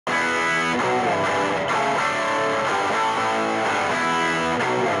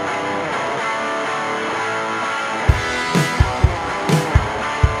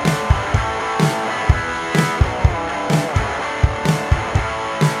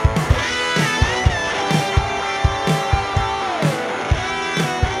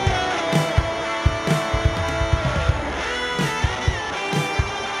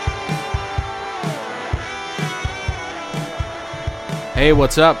Hey,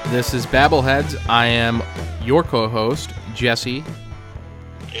 what's up? This is Babbleheads. I am your co-host, Jesse.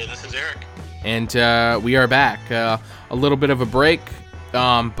 Hey, this is Eric. And we are back. A little bit of a break,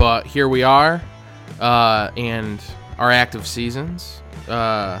 but here we are, and our active seasons.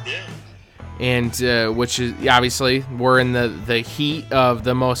 And which is, obviously, we're in the heat of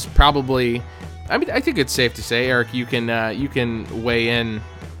the most probably, I mean, I think it's safe to say, Eric, you can weigh in,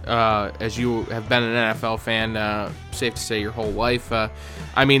 as you have been an NFL fan, safe to say your whole life.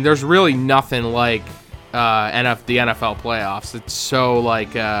 I mean, there's really nothing like the NFL playoffs. It's so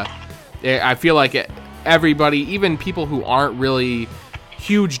like, I feel like everybody, even people who aren't really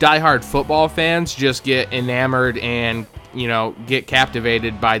huge diehard football fans, just get enamored and, get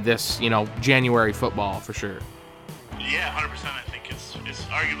captivated by this, January football for sure. Yeah, 100%. I think it's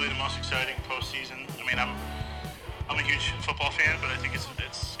arguably the most exciting postseason. I mean, I'm a huge football fan, but I think it's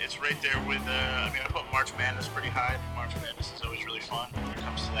right there with. I put March Madness pretty high. March Madness is always really fun when it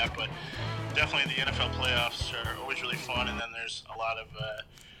comes to that, but definitely the NFL playoffs are always really fun. And then there's a lot of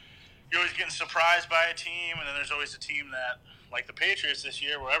you're always getting surprised by a team, and then there's always a team that, like the Patriots this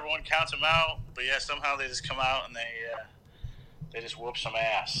year, where everyone counts them out, but yeah, somehow they just come out and they just whoop some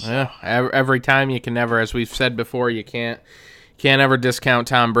ass. Yeah, every time you can never, as we've said before, you can't ever discount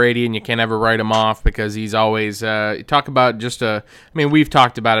Tom Brady, and you can't ever write him off because he's always talk about just a. I mean, we've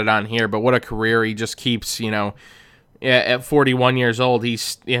talked about it on here, but what a career he just keeps. At 41 years old,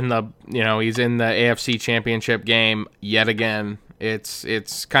 he's in the AFC Championship game yet again.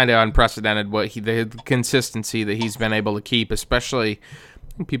 It's kind of unprecedented the consistency that he's been able to keep, especially.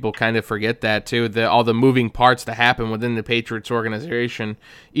 People kind of forget that too. All the moving parts that happen within the Patriots organization,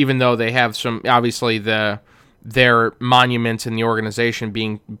 even though they have some obviously their monuments in the organization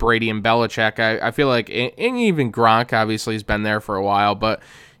being Brady and Belichick. I feel like, and even Gronk obviously has been there for a while, but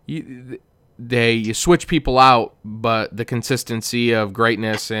you switch people out, but the consistency of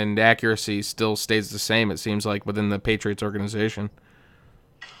greatness and accuracy still stays the same, it seems like, within the Patriots organization.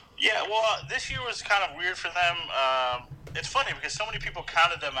 Yeah, well, this year was kind of weird for them. It's funny because so many people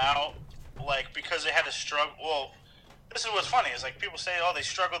counted them out, like, because they had to struggle. Well, this is what's funny is, like, people say, oh, they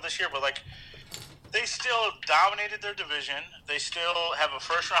struggled this year, but, like, they still dominated their division. They still have a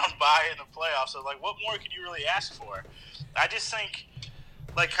first-round bye in the playoffs. So, like, what more could you really ask for? I just think,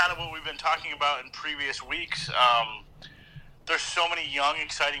 like, kind of what we've been talking about in previous weeks, there's so many young,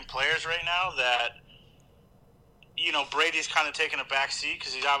 exciting players right now that, Brady's kind of taking a back seat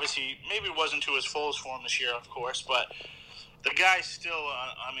because he's obviously maybe wasn't to his fullest form this year, of course, but the guy's still,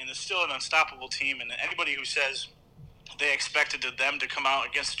 it's still an unstoppable team, and anybody who says they expected them to come out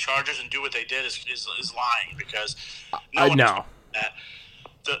against the Chargers and do what they did is lying because no one expected that.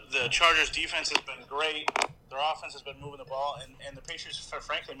 The Chargers' defense has been great. Their offense has been moving the ball, and the Patriots,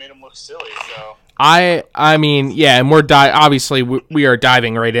 frankly, made them look silly. So I mean, yeah, and we're obviously we are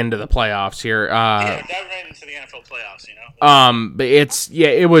diving right into the playoffs here. Diving right into the NFL playoffs, But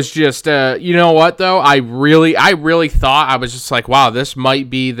it was just, you know what though? I really thought, I was just like, wow, this might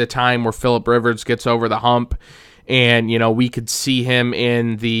be the time where Phillip Rivers gets over the hump, and we could see him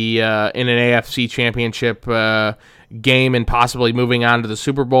in in an AFC Championship game and possibly moving on to the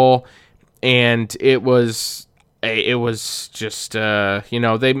Super Bowl. And it was just they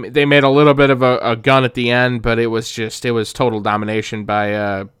made a little bit of a gun at the end, but it was total domination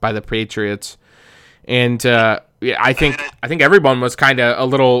by the Patriots. And I think everyone was kind of a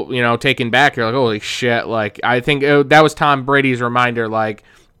little taken back. You're like, holy shit! Like, I think that was Tom Brady's reminder. Like,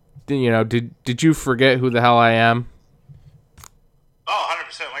 did you forget who the hell I am? Oh,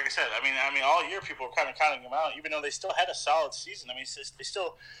 100%. Like I said, I mean, all year people were kind of counting them out, even though they still had a solid season. I mean, they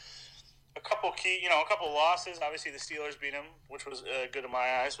still a couple losses. Obviously, the Steelers beat them, which was good in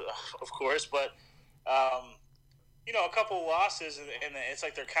my eyes, of course. But a couple losses, and it's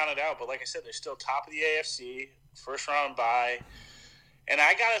like they're counted out. But like I said, they're still top of the AFC, first round bye. And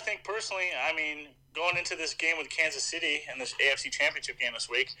I gotta think personally. I mean, going into this game with Kansas City and this AFC Championship game this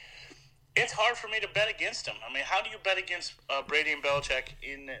week, it's hard for me to bet against them. I mean, how do you bet against Brady and Belichick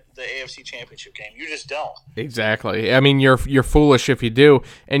in the AFC Championship game? You just don't. Exactly. I mean, you're foolish if you do.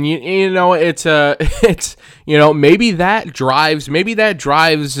 And it's maybe that drives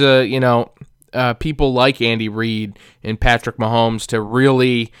people like Andy Reid and Patrick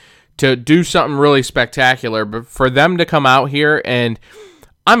Mahomes to do something really spectacular. But for them to come out here, and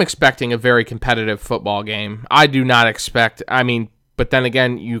I'm expecting a very competitive football game. I do not expect. I mean. But then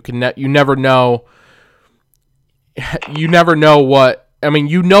again, you never know. You never know what. I mean,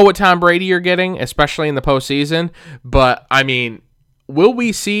 what Tom Brady you're getting, especially in the postseason. But I mean, will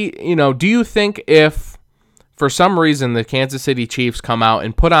we see? Do you think if for some reason the Kansas City Chiefs come out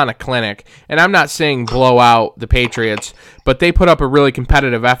and put on a clinic, and I'm not saying blow out the Patriots, but they put up a really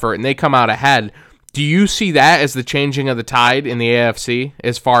competitive effort and they come out ahead. Do you see that as the changing of the tide in the AFC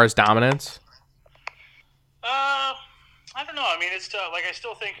as far as dominance? I don't know. I mean, it's like I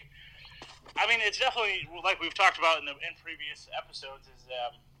still think. I mean, it's definitely like we've talked about in previous episodes. Is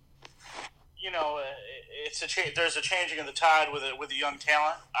there's a changing of the tide with the young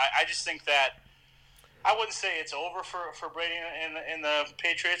talent. I just think that I wouldn't say it's over for Brady in the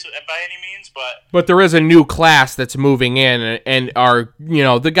Patriots by any means, but there is a new class that's moving in and are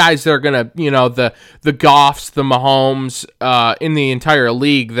the guys that are gonna the Goffs, the Mahomes in the entire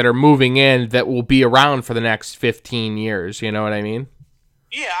league that are moving in that will be around for the next 15 years. You know what I mean?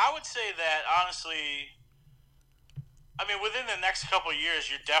 Yeah, I would say that honestly. I mean, within the next couple of years,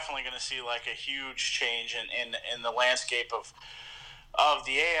 you're definitely going to see like a huge change in the landscape of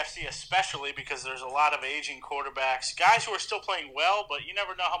the AFC, especially because there's a lot of aging quarterbacks, guys who are still playing well, but you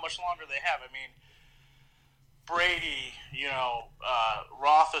never know how much longer they have. I mean, Brady,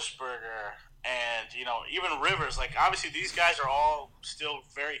 Roethlisberger, and even Rivers. Like obviously, these guys are all still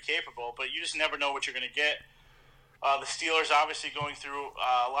very capable, but you just never know what you're going to get. The Steelers obviously going through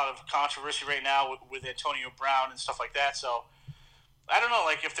a lot of controversy right now with Antonio Brown and stuff like that. So I don't know.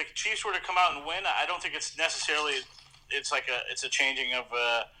 Like if the Chiefs were to come out and win, I don't think it's necessarily it's a changing of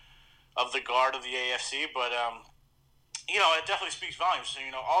the guard of the AFC. But it definitely speaks volumes. So,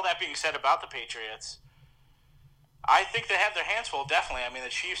 all that being said about the Patriots, I think they have their hands full. Definitely. I mean, the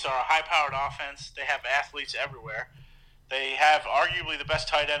Chiefs are a high-powered offense. They have athletes everywhere. They have arguably the best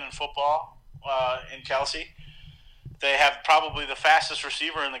tight end in football in Kelsey. They have probably the fastest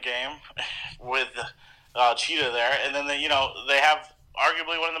receiver in the game with Cheetah there. And then, they have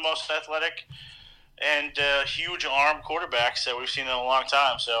arguably one of the most athletic and huge arm quarterbacks that we've seen in a long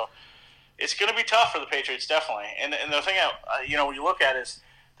time. So it's going to be tough for the Patriots, definitely. And the thing, when you look at it is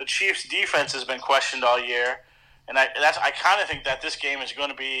the Chiefs' defense has been questioned all year. And I kind of think that this game is going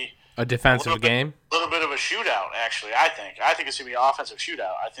to be a defensive game. A little bit of a shootout, actually, I think. I think it's going to be an offensive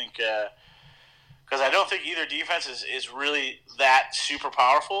shootout. I think because I don't think either defense is really that super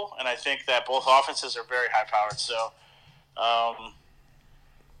powerful, and I think that both offenses are very high-powered. So, I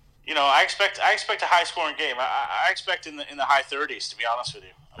expect a high-scoring game. I expect in the high 30s, to be honest with you.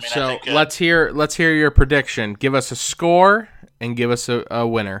 I mean, so I think, let's hear your prediction. Give us a score and give us a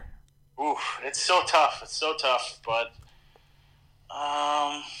winner. Oof, it's so tough. But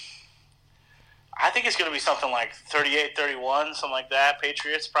I think it's going to be something like 38-31, something like that.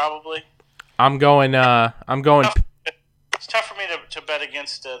 Patriots probably. I'm going. It's tough for me to bet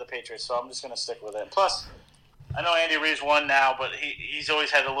against the Patriots, so I'm just going to stick with it. Plus, I know Andy Reid's won now, but he's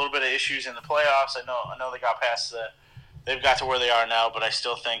always had a little bit of issues in the playoffs. I know they got past they've got to where they are now, but I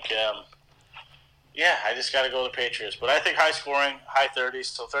still think, I just got to go with the Patriots. But I think high scoring, high 30s,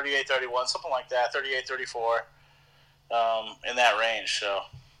 so 38-31, something like that, 38-34, in that range. So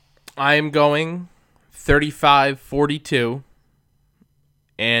I am going 35-42.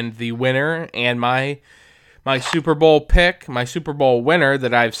 And the winner and my Super Bowl pick, my Super Bowl winner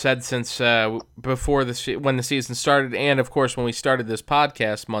that I've said since before when the season started, and of course when we started this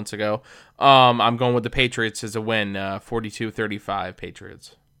podcast months ago, I'm going with the Patriots as a win, 42-35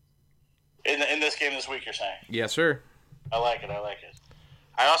 Patriots. In this game this week, you're saying? Yes, sir. I like it.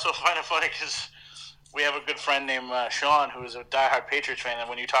 I also find it funny because we have a good friend named Sean who is a diehard Patriots fan, and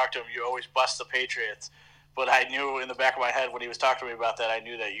when you talk to him, you always bust the Patriots. But I knew in the back of my head when he was talking to me about that, I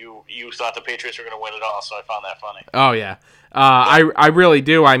knew that you thought the Patriots were going to win it all. So I found that funny. Oh yeah, I really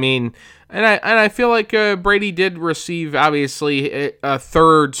do. I mean, and I feel like Brady did receive obviously a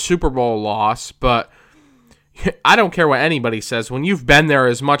third Super Bowl loss, but I don't care what anybody says. When you've been there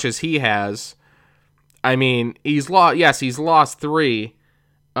as much as he has, I mean, he's lost. Yes, he's lost 3,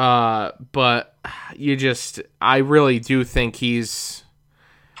 but I really do think he's.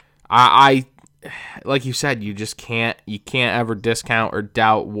 I like you said, you can't ever discount or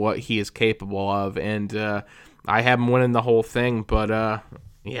doubt what he is capable of, and I have him winning the whole thing. But I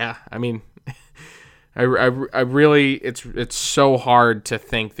mean, I really it's so hard to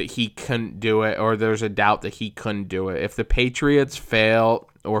think that he couldn't do it, or there's a doubt that he couldn't do it. If the Patriots fail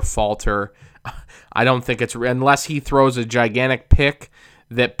or falter, I don't think it's unless he throws a gigantic pick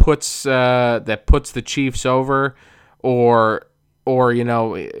that puts the Chiefs over, or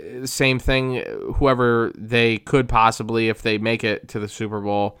same thing, whoever they could possibly, if they make it to the Super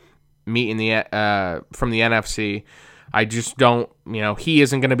Bowl, meet in the from the NFC. I just don't, he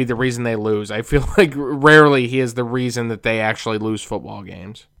isn't going to be the reason they lose. I feel like rarely he is the reason that they actually lose football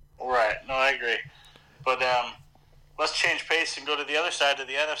games. Right. No, I agree. But let's change pace and go to the other side of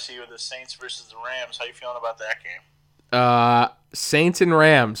the NFC with the Saints versus the Rams. How you feeling about that game? Saints and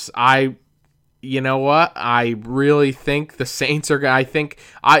Rams. You know what? I really think the Saints are.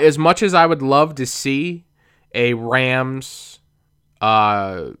 As much as I would love to see a Rams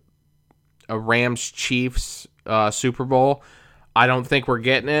Chiefs Super Bowl, I don't think we're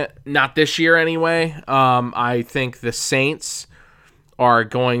getting it. Not this year anyway. I think the Saints are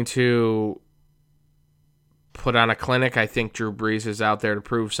going to put on a clinic. I think Drew Brees is out there to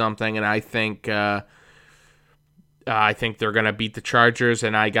prove something, and I think they're going to beat the Chargers,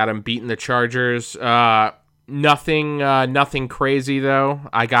 and I got them beating the Chargers. Nothing crazy though.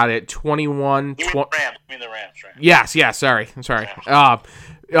 I got it 21. You mean the Rams, right? Yes. Sorry.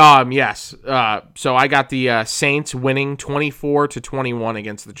 Yes. So I got the Saints winning 24-21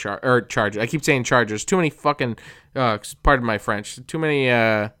 against the Chargers. I keep saying Chargers. Too many fucking. Pardon my French. Too many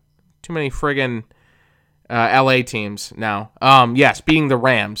friggin' LA teams now. Yes, beating the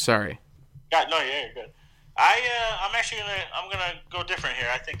Rams. Sorry. Yeah, you're good. I'm gonna go different here.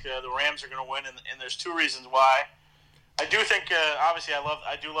 I think the Rams are gonna win, and there's two reasons why. I do think obviously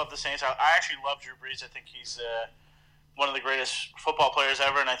I do love the Saints. I actually love Drew Brees. I think he's one of the greatest football players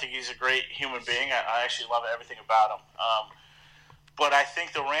ever, and I think he's a great human being. I actually love everything about him. But I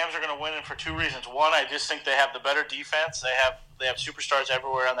think the Rams are going to win for two reasons. One, I just think they have the better defense. They have superstars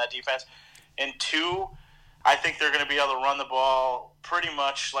everywhere on that defense. And two, I think they're going to be able to run the ball pretty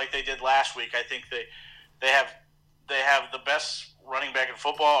much like they did last week. I think they have the best running back in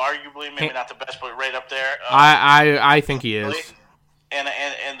football, arguably, maybe not the best, but right up there. I think he is.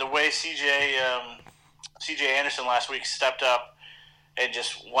 And the way CJ Anderson last week stepped up and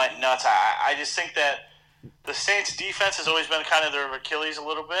just went nuts. I just think that the Saints' defense has always been kind of their Achilles a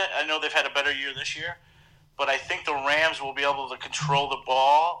little bit. I know they've had a better year this year, but I think the Rams will be able to control the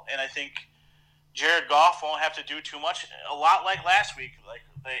ball, and I think Jared Goff won't have to do too much. A lot like last week,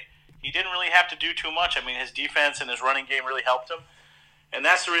 he didn't really have to do too much. I mean, his defense and his running game really helped him, and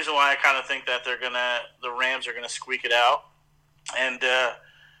that's the reason why I kind of think that the Rams are gonna squeak it out. And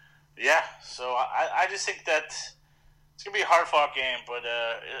so I just think that it's gonna be a hard-fought game, but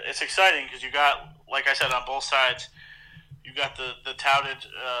it's exciting because you got, like I said, on both sides, you got the touted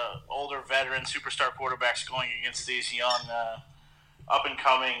older veteran superstar quarterbacks going against these young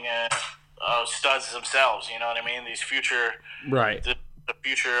up-and-coming studs themselves. You know what I mean? These future, right? The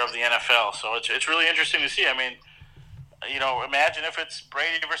future of the NFL. So it's really interesting to see. I mean, imagine if it's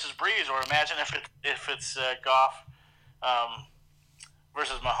Brady versus Brees, or imagine if it's Goff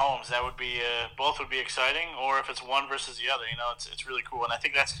versus Mahomes. That would be both would be exciting. Or if it's one versus the other, it's really cool. And I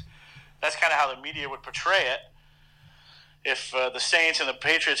think that's kind of how the media would portray it. If the Saints and the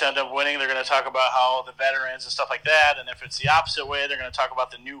Patriots end up winning, they're going to talk about how the veterans and stuff like that. And if it's the opposite way, they're going to talk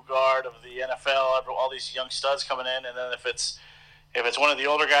about the new guard of the NFL, all these young studs coming in. And then if it's one of the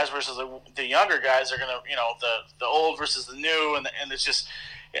older guys versus the younger guys, they're going to, the old versus the new. And it's just,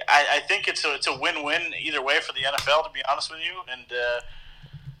 I think it's a win-win either way for the NFL, to be honest with you. And,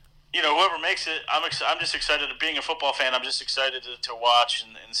 whoever makes it, I'm just excited. Being a football fan, I'm just excited to watch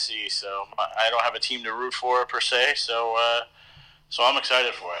and see. So I don't have a team to root for per se. So I'm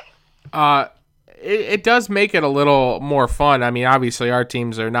excited for it. It does make it a little more fun. I mean, obviously our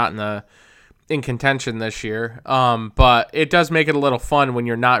teams are not in contention this year. But it does make it a little fun when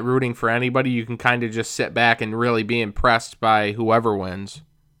you're not rooting for anybody. You can kind of just sit back and really be impressed by whoever wins.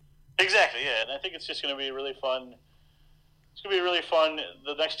 Exactly, yeah. And I think it's just going to be really fun. It's going to be really fun.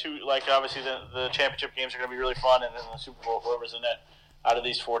 The next two, obviously the championship games are going to be really fun, and then the Super Bowl, whoever's in it, out of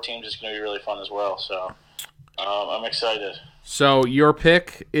these four teams, is going to be really fun as well. So I'm excited. So your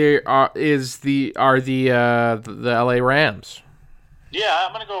pick is the LA Rams. Yeah,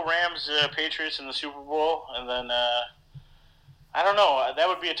 I'm going to go Rams, Patriots in the Super Bowl, and then I don't know. That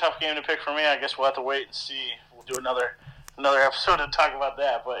would be a tough game to pick for me. I guess we'll have to wait and see. We'll do another episode to talk about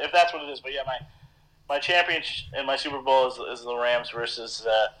that. But if that's what it is, but yeah, my champion and my Super Bowl is the Rams versus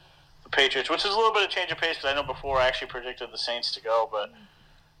the Patriots, which is a little bit of change of pace because I know before I actually predicted the Saints to go, but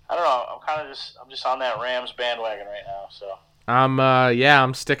I don't know. I'm just on that Rams bandwagon right now. So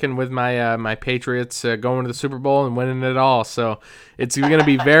I'm sticking with my Patriots going to the Super Bowl and winning it all. So it's going to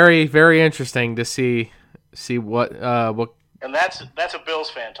be very, very interesting to see what. And that's a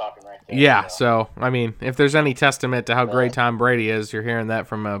Bills fan talking right there. Yeah, so I mean, if there's any testament to how great Tom Brady is, you're hearing that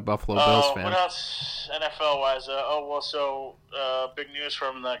from a Buffalo Bills fan. What else NFL-wise? Big news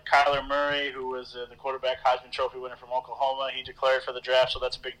from the Kyler Murray, who was the quarterback Heisman Trophy winner from Oklahoma. He declared for the draft, so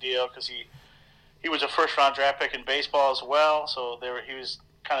that's a big deal because he was a first-round draft pick in baseball as well. So he was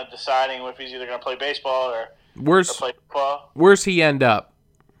kind of deciding if he's either going to play baseball or play football. Where's he end up?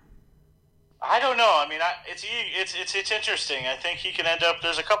 I don't know. I mean, it's interesting. I think he can end up.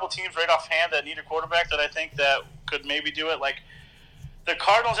 There's a couple teams right offhand that need a quarterback that I think that could maybe do it. Like the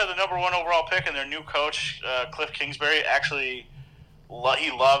Cardinals have the number one overall pick, and their new coach, Cliff Kingsbury, actually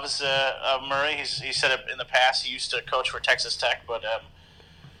he loves Murray. He said it in the past. He used to coach for Texas Tech, but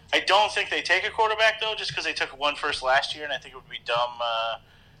I don't think they take a quarterback though, just because they took one first last year, and I think it would be dumb.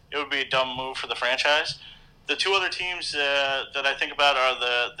 It would be a dumb move for the franchise. The two other teams that I think about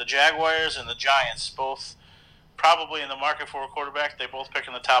are the Jaguars and the Giants, both probably in the market for a quarterback. They both pick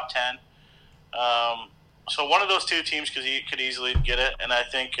in the top 10. So one of those two teams could easily get it, and I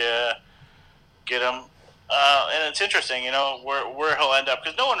think get him. And it's interesting, where he'll end up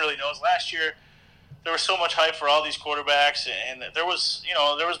because no one really knows. Last year there was so much hype for all these quarterbacks, and there was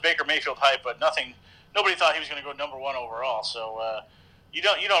Baker Mayfield hype, but nobody thought he was going to go number one overall. So you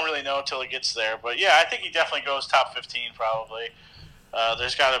don't really know until it gets there. But yeah, I think he definitely goes top 15 probably.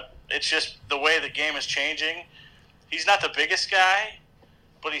 It's just the way the game is changing. He's not the biggest guy,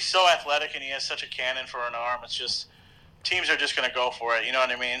 but he's so athletic and he has such a cannon for an arm. It's just teams are just going to go for it. You know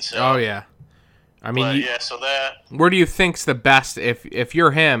what I mean? So, oh yeah. I mean, so that. Where do you think's the best if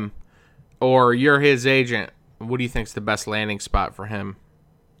you're him, or you're his agent? What do you think's the best landing spot for him?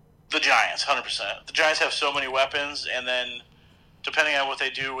 The Giants, 100%. The Giants have so many weapons, and then depending on what they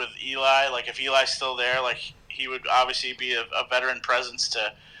do with Eli, like if Eli's still there, like he would obviously be a veteran presence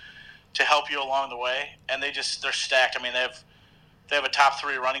to help you along the way. And they're stacked. I mean, they have a top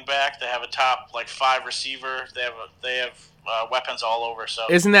 3 running back. They have a top 5 receiver. They have weapons all over. So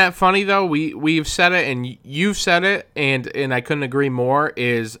isn't that funny though? We've said it and you've said it, and I couldn't agree more.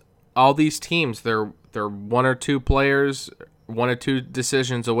 Is all these teams they're one or two players, one or two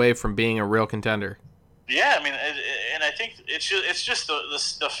decisions away from being a real contender. Yeah, I mean, and I think it's just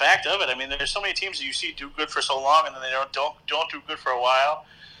the fact of it. I mean, there's so many teams that you see do good for so long, and then they don't do good for a while,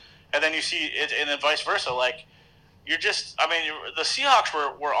 and then you see it, and then vice versa. Like the Seahawks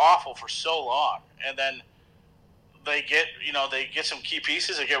were awful for so long, and then they get some key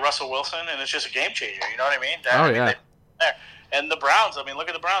pieces. They get Russell Wilson, and it's just a game changer. You know what I mean? Yeah. And the Browns. I mean, look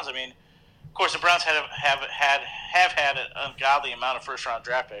at the Browns. I mean, of course, the Browns have had an ungodly amount of first round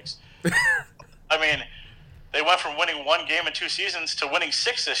draft picks. I mean, they went from winning 1 game in 2 seasons to winning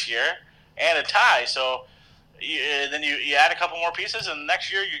 6 this year and a tie. So then you add a couple more pieces, and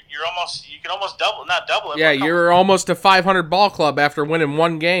next year you can almost not double it. Yeah, you're almost a 500 ball club after winning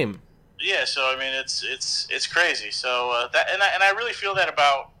 1 game. Yeah, so I mean it's crazy. So I really feel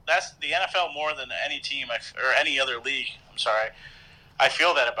that's the NFL more than any team or any other league. I'm sorry, I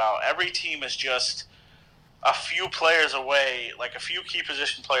feel that about every team is just a few players away, like a few key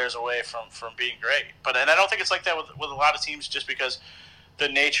position players away from being great. And I don't think it's like that with a lot of teams, just because the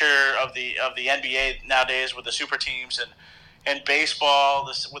nature of the NBA nowadays with the super teams and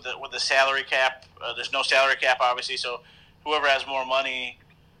baseball with the salary cap. There's no salary cap, obviously, so whoever has more money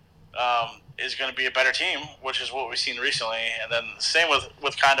is going to be a better team, which is what we've seen recently. And then same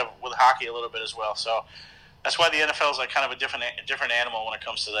with hockey a little bit as well. So that's why the NFL is like kind of a different animal when it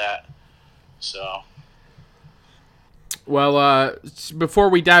comes to that. So. Well, before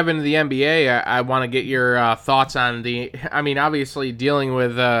we dive into the NBA, I want to get your thoughts on obviously dealing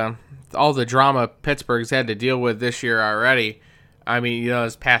with all the drama Pittsburgh's had to deal with this year already. I mean,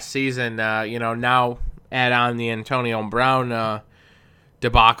 this past season, now add on the Antonio Brown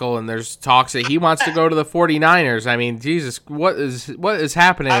debacle, and there's talks that he wants to go to the 49ers. I mean, Jesus, what is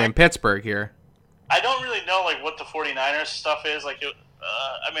happening in Pittsburgh here? I don't really know, what the 49ers stuff is.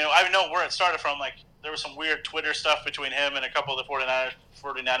 I know where it started from, there was some weird Twitter stuff between him and a couple of the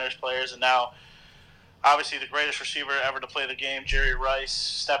 49ers players, and now obviously the greatest receiver ever to play the game, Jerry Rice,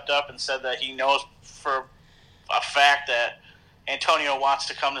 stepped up and said that he knows for a fact that Antonio wants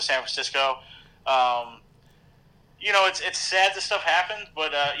to come to San Francisco. It's sad this stuff happened,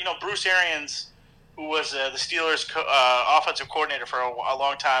 but Bruce Arians, who was the Steelers offensive coordinator for a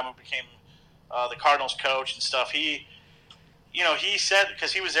long time, who became the Cardinals coach and stuff, he said,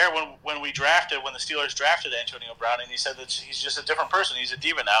 because he was there when the Steelers drafted Antonio Brown, and he said that he's just a different person. He's a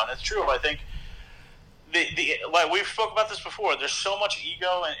diva now, and it's true. I think we've spoke about this before. There's so much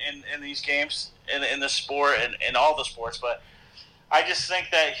ego in these games, in this sport, and in all the sports. But I just think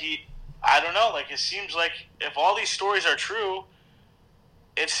that I don't know. It seems like if all these stories are true,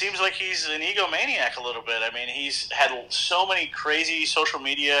 it seems like he's an egomaniac a little bit. I mean, he's had so many crazy social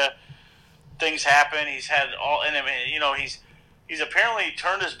media things happen. He's had he's apparently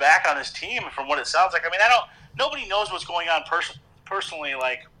turned his back on his team from what it sounds like. I mean, nobody knows what's going on personally.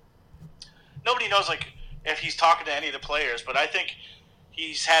 Nobody knows if he's talking to any of the players, but I think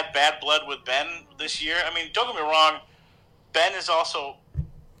he's had bad blood with Ben this year. I mean, don't get me wrong, Ben is also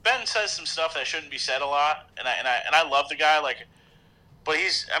Ben says some stuff that shouldn't be said a lot, and I love the guy. Like, but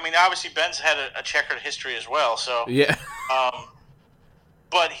obviously Ben's had a checkered history as well. So Yeah.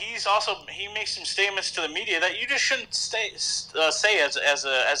 But he makes some statements to the media that you just shouldn't say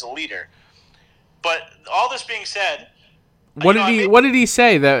as a leader. But all this being said, what did he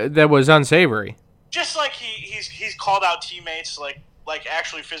say that was unsavory? Just like he's called out teammates, like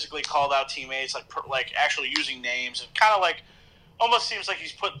actually physically called out teammates, like actually using names, and kind of like almost seems like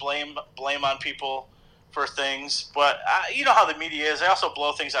he's put blame on people for things. But you know how the media is; they also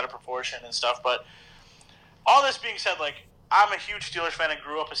blow things out of proportion and stuff. But all this being said, like, I'm a huge Steelers fan. I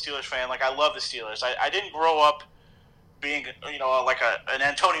grew up a Steelers fan. Like, I love the Steelers. I didn't grow up being, like an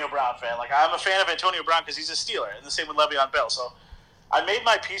Antonio Brown fan. Like, I'm a fan of Antonio Brown because he's a Steeler, and the same with Le'Veon Bell. So I made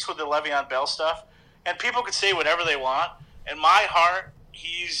my peace with the Le'Veon Bell stuff, and people could say whatever they want. In my heart,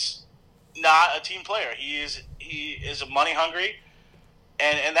 he's not a team player. He is money hungry,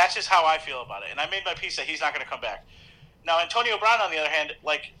 and that's just how I feel about it. And I made my peace that he's not going to come back. Now, Antonio Brown, on the other hand,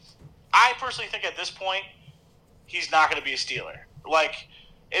 like, I personally think at this point, he's not going to be a Steeler. Like,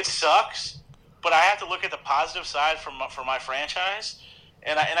 it sucks, but I have to look at the positive side for my franchise.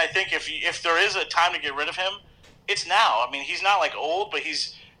 And I think if there is a time to get rid of him, it's now. I mean, he's not like old, but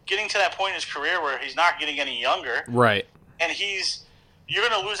he's getting to that point in his career where he's not getting any younger. Right. And you're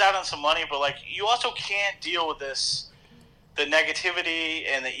going to lose out on some money, but like, you also can't deal with the negativity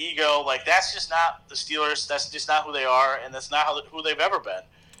and the ego. Like, that's just not the Steelers. That's just not who they are, and that's not who they've ever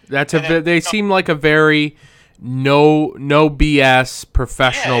been. They seem like a very no BS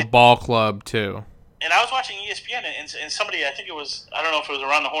professional ball club too. And I was watching ESPN, and somebody, I think it was, I don't know if it was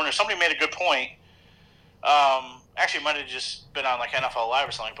Around the Horn or somebody made a good point. Actually, it might have just been on like NFL Live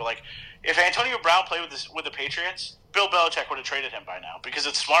or something. But like, if Antonio Brown played with the Patriots, Bill Belichick would have traded him by now because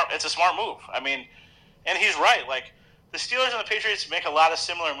it's smart. It's a smart move. I mean, and he's right. Like, the Steelers and the Patriots make a lot of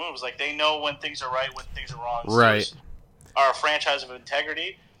similar moves. Like, they know when things are right, when things are wrong. Right. Steelers are a franchise of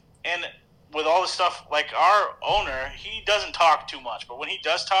integrity, and with all this stuff, like, our owner, he doesn't talk too much, but when he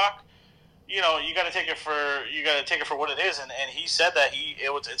does talk, you got to take it for what it is. And he said that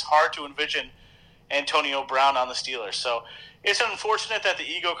it's hard to envision Antonio Brown on the Steelers. So it's unfortunate that the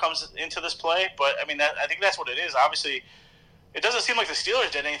ego comes into this play, but I mean, I think that's what it is. Obviously, it doesn't seem like the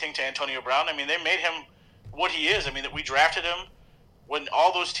Steelers did anything to Antonio Brown. I mean, they made him what he is. I mean, that we drafted him when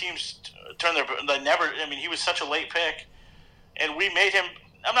all those teams he was such a late pick, and we made him.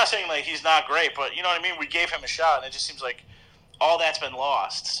 I'm not saying like he's not great, but you know what I mean. We gave him a shot, and it just seems like all that's been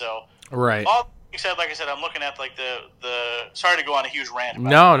lost. So right. All you said, like I said, I'm looking at like the. Sorry to go on a huge rant.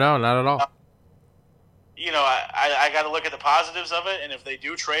 No, not at all. I got to look at the positives of it, and if they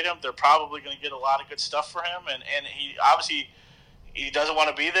do trade him, they're probably going to get a lot of good stuff for him. And he obviously he doesn't want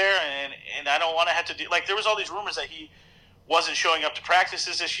to be there, and I don't want to have to do like there was all these rumors that he wasn't showing up to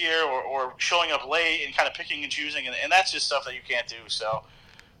practices this year or showing up late and kind of picking and choosing, and that's just stuff that you can't do. So.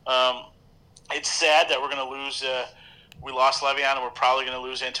 It's sad that we're going to lose. We lost Le'Veon, and we're probably going to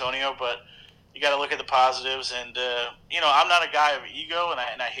lose Antonio. But you got to look at the positives. And I'm not a guy of ego, and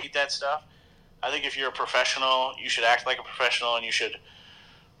I hate that stuff. I think if you're a professional, you should act like a professional, and you should.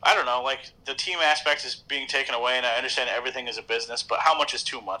 I don't know, like the team aspect is being taken away, and I understand everything is a business, but how much is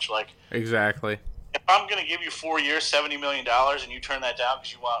too much? Like exactly. If I'm going to give you 4 years, $70 million, and you turn that down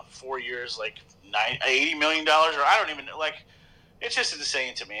because you want 4 years, like $80 million, or I don't even like. It's just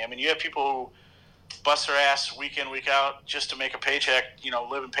insane to me. I mean, you have people who bust their ass week in, week out just to make a paycheck,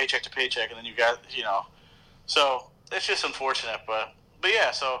 living paycheck to paycheck, and then you got, So it's just unfortunate. But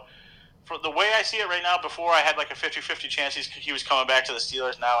yeah, so for the way I see it right now, before I had like a 50-50 chance he was coming back to the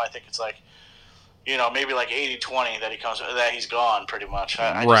Steelers. Now I think it's like, maybe like 80-20 that he's gone pretty much.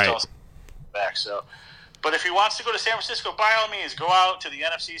 I just don't see him back. So, but if he wants to go to San Francisco, by all means, go out to the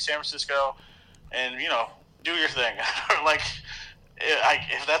NFC, San Francisco, and, do your thing. Like,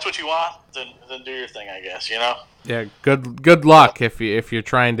 if that's what you want, then do your thing, I guess. Yeah. Good luck if you're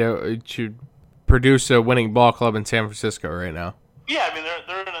trying to produce a winning ball club in San Francisco right now. Yeah, I mean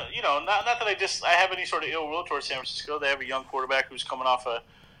they're in a not that I have any sort of ill will towards San Francisco. They have a young quarterback who's coming off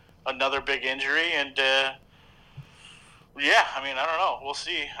another big injury, and yeah, I mean I don't know. We'll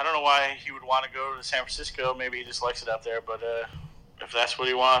see. I don't know why he would want to go to San Francisco. Maybe he just likes it out there. But if that's what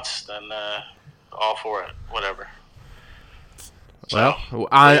he wants, then all for it. Whatever. Well,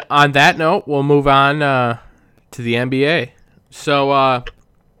 on that note, we'll move on to the NBA. So,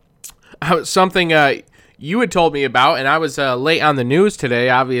 something you had told me about, and I was late on the news today,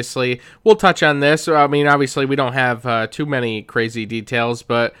 obviously. We'll touch on this. I mean, obviously, we don't have too many crazy details,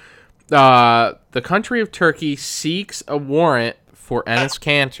 but the country of Turkey seeks a warrant for Enes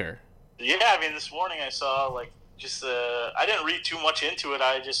Kanter. Yeah, I mean, this morning I saw, like, just I didn't read too much into it.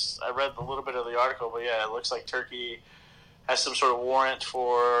 I read a little bit of the article, but yeah, it looks like Turkey has some sort of warrant for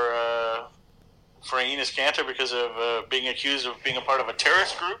Enes Kanter because of being accused of being a part of a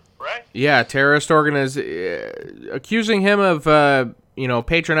terrorist group, right? Yeah, accusing him of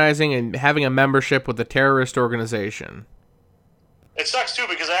patronizing and having a membership with a terrorist organization. It sucks too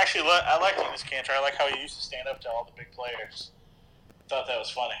because I like Enes Kanter. I like how he used to stand up to all the big players. Thought that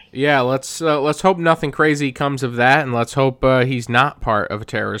was funny. Yeah, let's hope nothing crazy comes of that, and let's hope he's not part of a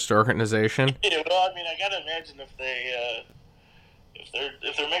terrorist organization. Yeah, well, I mean, I gotta imagine if they're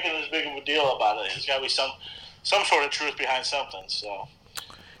making this big of a deal about it, there's gotta be some sort of truth behind something. So,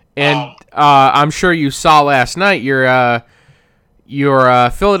 and I'm sure you saw last night your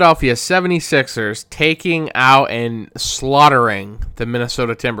Philadelphia 76ers taking out and slaughtering the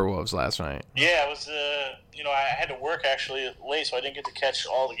Minnesota Timberwolves last night. Yeah, it was. I had to work actually late, so I didn't get to catch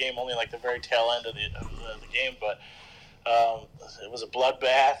all the game. Only like the very tail end of the game, but it was a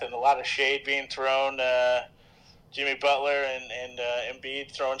bloodbath and a lot of shade being thrown. Jimmy Butler and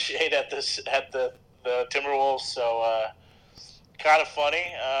Embiid throwing shade at the Timberwolves. So kind of funny.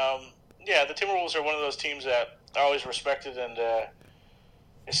 Yeah, the Timberwolves are one of those teams that I always respected, and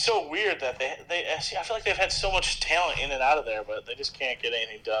it's so weird that I feel like they've had so much talent in and out of there, but they just can't get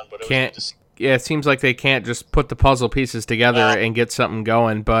anything done. But yeah, it seems like they can't just put the puzzle pieces together and get something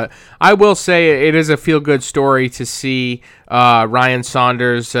going. But I will say it is a feel-good story to see Ryan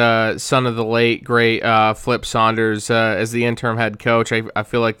Saunders, son of the late, great Flip Saunders, as the interim head coach. I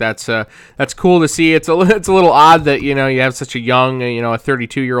feel like that's cool to see. It's a little odd that, you have such a young, a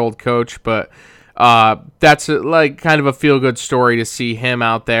 32-year-old coach, but that's like kind of a feel-good story to see him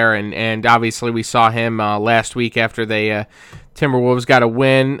out there. And obviously we saw him last week after they Timberwolves got a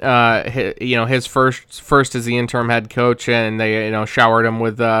win, his first as the interim head coach, and they showered him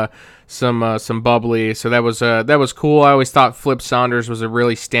with some bubbly. So that was cool. I always thought Flip Saunders was a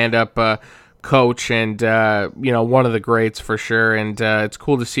really stand-up coach, and one of the greats for sure. And it's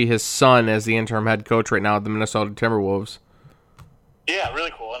cool to see his son as the interim head coach right now at the Minnesota Timberwolves. Yeah,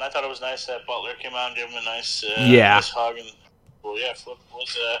 really cool. And I thought it was nice that Butler came out and gave him a nice hug. And Flip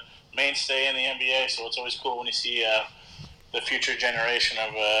was a mainstay in the NBA, so it's always cool when you see the future generation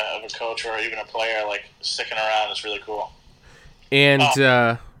of a coach or even a player like sticking around. Is really cool. And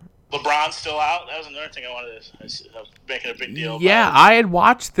LeBron's still out. That was another thing I wanted to making a big deal about. Yeah, I had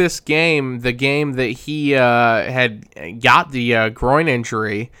watched this game, the game that he had got the groin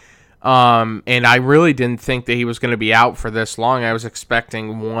injury, and I really didn't think that he was going to be out for this long. I was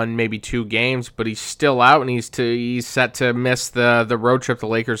expecting 1, maybe 2 games, but he's still out, and he's set to miss the road trip the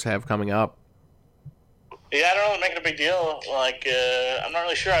Lakers have coming up. Yeah, I don't really make it a big deal. Like, I'm not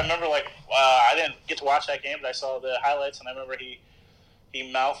really sure. I remember, I didn't get to watch that game, but I saw the highlights, and I remember he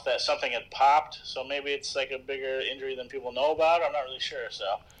mouthed that something had popped. So maybe it's like a bigger injury than people know about. I'm not really sure. So,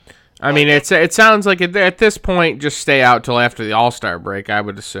 I mean, it sounds like at this point, just stay out till after the All-Star break, I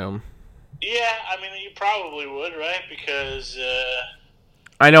would assume. Yeah, I mean, you probably would, right? Because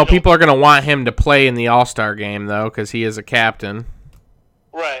I know people are going to want him to play in the All-Star game, though, because he is a captain.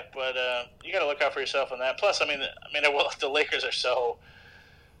 Right, but you got to look out for yourself on that. Plus, the Lakers are so.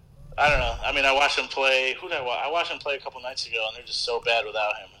 I don't know. I mean, I watched them play. Who did I watch? I watched them play a couple nights ago, and they're just so bad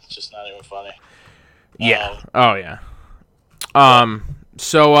without him. It's just not even funny. Yeah. Oh yeah.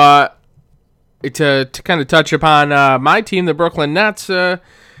 So to kind of touch upon my team, the Brooklyn Nets,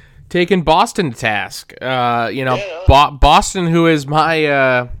 taking Boston to task. Boston, who is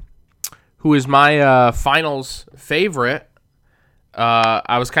my finals favorite.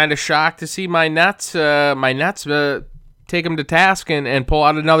 I was kind of shocked to see my Nets take them to task and pull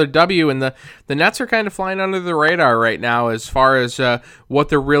out another W, and the Nets are kind of flying under the radar right now as far as what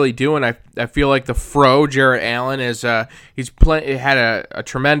they're really doing. I feel like the Fro, Jarrett Allen, had a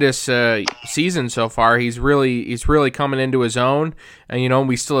tremendous season so far. He's really coming into his own, and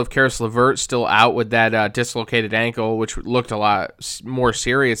we still have Karis LeVert still out with that dislocated ankle, which looked a lot more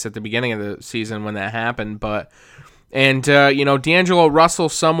serious at the beginning of the season when that happened, but. And, D'Angelo Russell,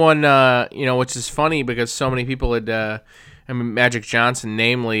 someone, which is funny because so many people had, Magic Johnson,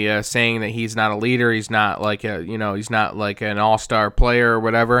 namely, saying that he's not a leader, he's not like he's not like an all-star player or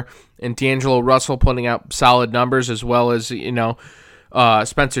whatever. And D'Angelo Russell putting out solid numbers as well as,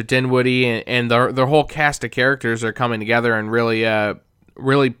 Spencer Dinwiddie and their whole cast of characters are coming together and really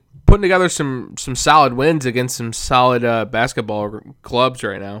putting together some solid wins against some solid basketball clubs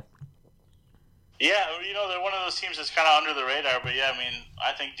right now. Yeah, they're one of those teams that's kind of under the radar, but yeah,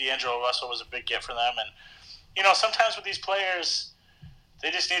 I think D'Angelo Russell was a big get for them, and sometimes with these players,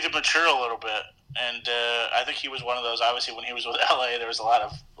 they just need to mature a little bit, and I think he was one of those. Obviously, when he was with LA, there was a lot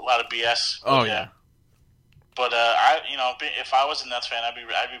of BS. Oh yeah. But if I was a Nets fan, I'd be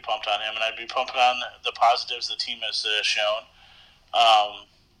pumped on him, and I'd be pumped on the positives the team has shown.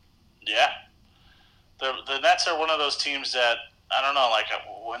 Yeah, the Nets are one of those teams that I don't know. Like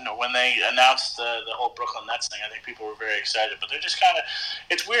when they announced the whole Brooklyn Nets thing, I think people were very excited. But they're just kind of.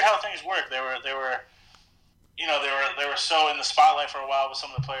 It's weird how things work. They were so in the spotlight for a while with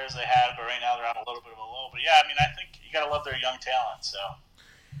some of the players they had, but right now they're on a little bit of a low. But yeah, I mean, I think you gotta love their young talent. So.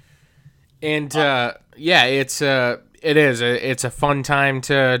 And it's a fun time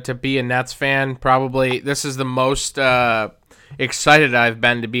to be a Nets fan. Probably this is the most excited I've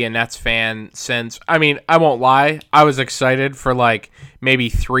been to be a Nets fan since. I mean, I won't lie, I was excited for like maybe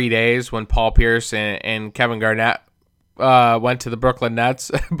 3 days when Paul Pierce and Kevin Garnett went to the Brooklyn Nets,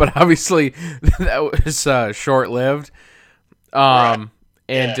 but obviously that was short lived. I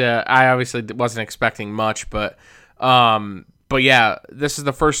obviously wasn't expecting much, but yeah, this is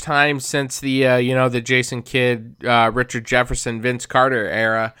the first time since the Jason Kidd, Richard Jefferson, Vince Carter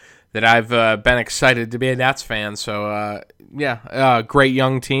era that I've been excited to be a Nets fan. So great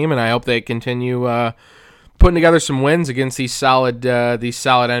young team, and I hope they continue putting together some wins against these solid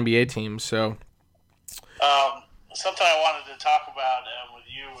NBA teams. So, something I wanted to talk about with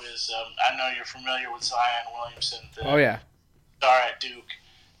you is I know you're familiar with Zion Williamson. Oh yeah, star at Duke.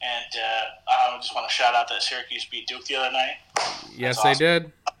 And I just want to shout out that Syracuse beat Duke the other night. Yes, awesome. They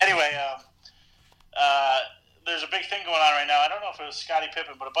did. Anyway, there's a big thing going on right now. I don't know if it was Scottie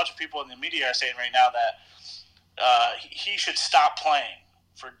Pippen, but a bunch of people in the media are saying right now that he should stop playing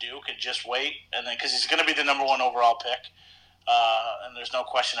for Duke and just wait, and then because he's going to be the number 1 overall pick, and there's no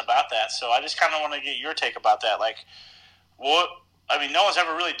question about that. So I just kind of want to get your take about that. Like, what? I mean, no one's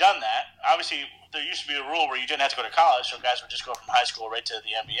ever really done that. Obviously, there used to be a rule where you didn't have to go to college, so guys would just go from high school right to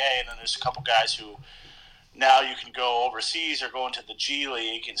the NBA, and then there's a couple guys who now you can go overseas or go into the G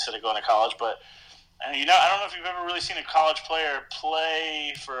League instead of going to college. But I don't know if you've ever really seen a college player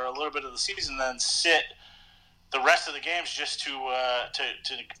play for a little bit of the season, then sit the rest of the games just to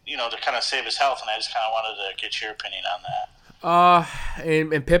kind of save his health. And I just kind of wanted to get your opinion on that.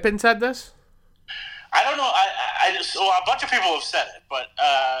 And Pippen said this? I don't know. A bunch of people have said it, but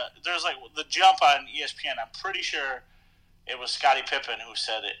there's like the jump on ESPN. I'm pretty sure it was Scottie Pippen who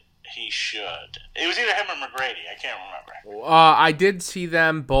said it. He should. It was either him or McGrady. I can't remember. I did see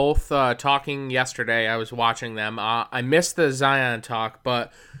them both talking yesterday. I was watching them. I missed the Zion talk,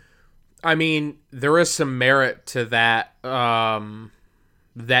 but I mean, there is some merit to that.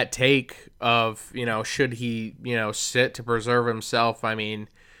 That take of should he sit to preserve himself? I mean,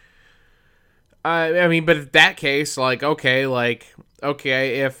 but in that case, if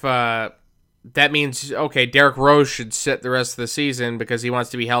that means Derrick Rose should sit the rest of the season because he wants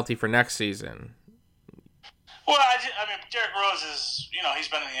to be healthy for next season. Well, Derrick Rose is he's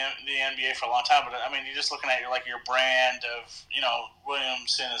been in the NBA for a long time, but I mean you're just looking at your brand of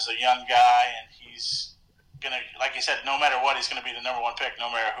Williamson is a young guy and he's gonna, like you said, no matter what he's gonna be the number 1 pick, no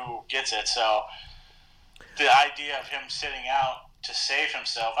matter who gets it. So the idea of him sitting out to save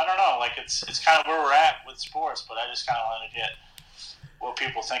himself, I don't know. Like it's kind of where we're at with sports, but I just kind of wanted to get what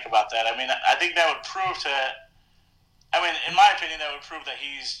people think about that. I mean, I think that would prove in my opinion, that would prove that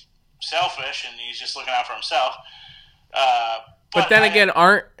he's selfish and he's just looking out for himself. But then again,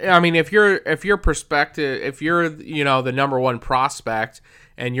 if you're perspective, if you're the number 1 prospect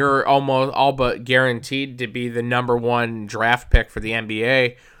and you're almost all but guaranteed to be the number 1 draft pick for the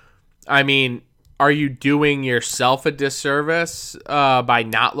NBA, I mean, are you doing yourself a disservice by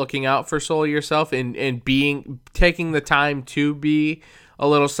not looking out for solely yourself and taking the time to be a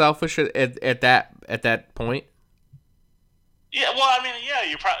little selfish at that point? Yeah, well, I mean, yeah,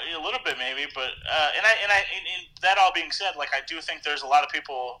 you're probably a little bit maybe, but and that all being said, like I do think there's a lot of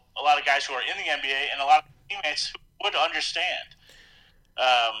people, a lot of guys who are in the NBA and a lot of teammates who would understand.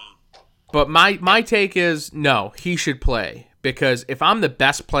 But my take is no, he should play. Because if I'm the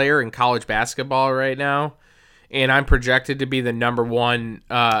best player in college basketball right now, and I'm projected to be the number 1,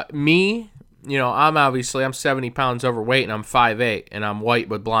 I'm 70 pounds overweight and I'm 5'8", and I'm white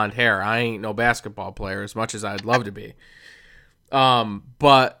with blonde hair. I ain't no basketball player as much as I'd love to be.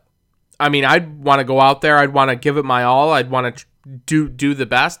 But I mean, I'd want to go out there. I'd want to give it my all. I'd want to do the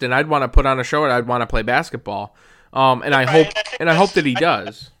best, and I'd want to put on a show, and I'd want to play basketball. And I hope that he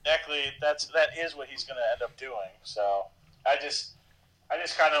does. Exactly. That is what he's going to end up doing. So. I just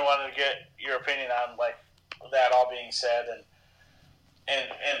kind of wanted to get your opinion on like that all being said, and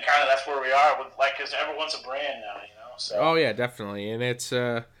kind of that's where we are with because everyone's a brand now, So. Oh yeah, definitely, and it's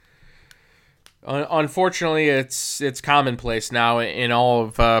unfortunately it's commonplace now in all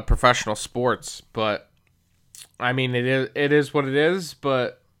of professional sports. But I mean, it is what it is.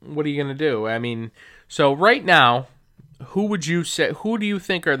 But what are you gonna do? I mean, So right now, who do you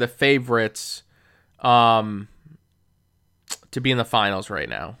think are the favorites to be in the finals right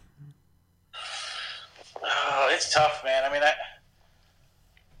now? It's tough, man. I mean,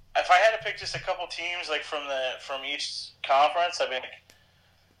 if I had to pick just a couple teams like from each conference, I mean,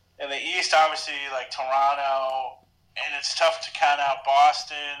 in the East, obviously like Toronto, and it's tough to count out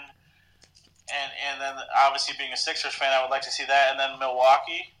Boston, and then obviously being a Sixers fan, I would like to see that, and then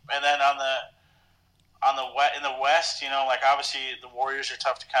Milwaukee, and then in the West, like obviously the Warriors are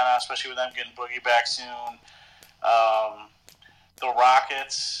tough to count out, especially with them getting Boogie back soon. The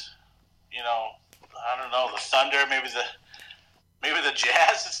Rockets, I don't know, the Thunder, maybe the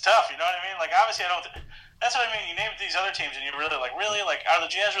Jazz. It's tough, you know what I mean? Like obviously, I don't. That's what I mean. You name these other teams, and you're really like, are the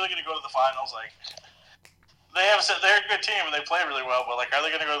Jazz really going to go to the finals? Like they're a good team and they play really well, but like, are they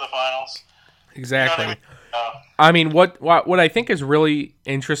going to go to the finals? Exactly. You know what I mean, what I think is really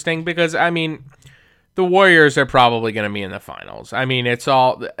interesting, because I mean, the Warriors are probably going to be in the finals. I mean,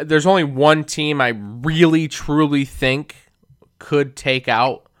 there's only one team I really truly think could take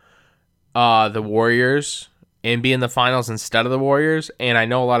out the Warriors and be in the finals instead of the Warriors, and I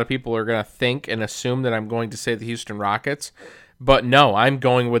know a lot of people are going to think and assume that I'm going to say the Houston Rockets, but no, I'm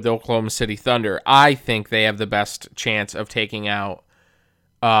going with the Oklahoma City Thunder. I think they have the best chance of taking out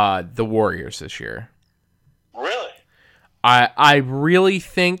the Warriors this year. Really? I really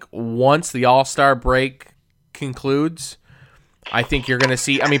think once the All-Star break concludes, I think you're going to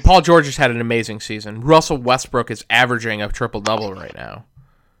see... I mean, Paul George has had an amazing season. Russell Westbrook is averaging a triple-double right now.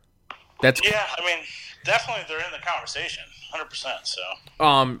 Yeah, I mean, definitely they're in the conversation, 100%. So,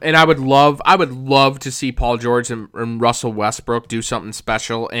 and I would love to see Paul George and Russell Westbrook do something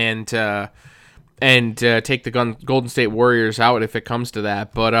special and take the Golden State Warriors out if it comes to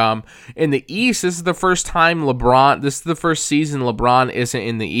that. But in the East, this is the first time this is the first season LeBron isn't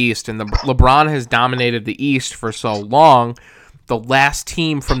in the East, and LeBron has dominated the East for so long. The last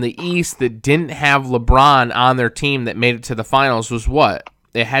team from the East that didn't have LeBron on their team that made it to the finals was what?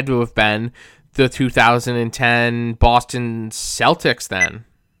 It had to have been the 2010 Boston Celtics then,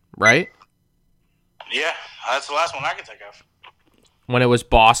 right? Yeah, that's the last one I can think of. When it was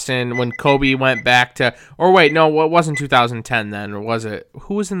Boston, when Kobe went back to... Or wait, no, it wasn't 2010 then, or was it?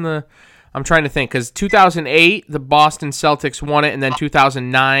 Who was in the... I'm trying to think, because 2008, the Boston Celtics won it, and then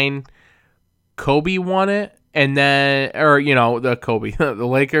 2009, Kobe won it, and then... Or, the Kobe, the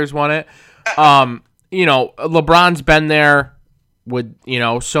Lakers won it. LeBron's been there with,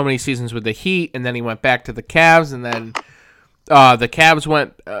 so many seasons with the Heat, and then he went back to the Cavs, and then the Cavs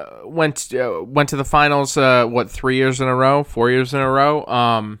went to the finals 4 years in a row.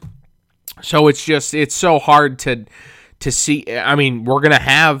 So it's so hard to see. I mean, we're gonna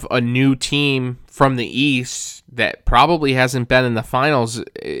have a new team from the East that probably hasn't been in the finals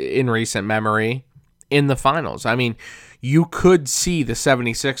in recent memory in the finals. I mean, you could see the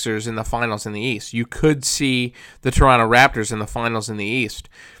 76ers in the finals in the East. You could see the Toronto Raptors in the finals in the East.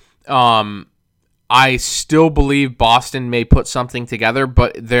 I still believe Boston may put something together,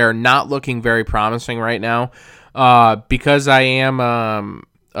 but they're not looking very promising right now. Because I am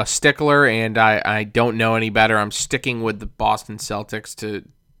a stickler and I don't know any better, I'm sticking with the Boston Celtics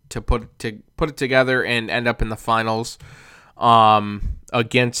to put it together and end up in the finals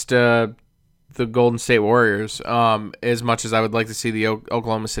against the Golden State Warriors. As much as I would like to see the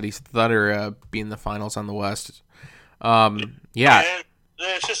Oklahoma City Thunder be in the finals on the West. Yeah.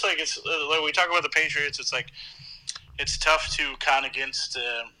 It's just like like we talk about the Patriots. It's like it's tough to count out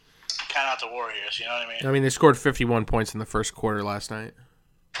the Warriors. You know what I mean? I mean, they scored 51 points in the first quarter last night.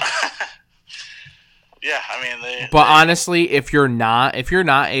 Yeah, I mean, honestly, if you're not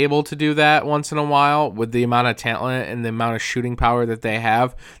able to do that once in a while with the amount of talent and the amount of shooting power that they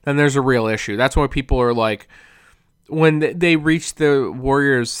have, then there's a real issue. That's why people are like, when they reach the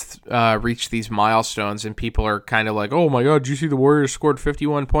Warriors reach these milestones, and people are kind of like, oh my God, did you see the Warriors scored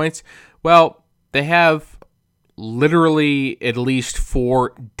 51 points? Well, they have literally at least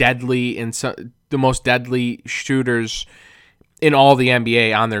four the most deadly shooters in all the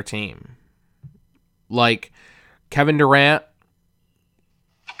NBA on their team. Like Kevin Durant.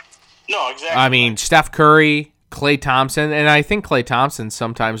 No, exactly. I mean, Steph Curry, Klay Thompson, and I think Klay Thompson's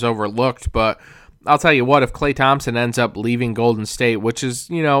sometimes overlooked, but I'll tell you what, if Klay Thompson ends up leaving Golden State, which is,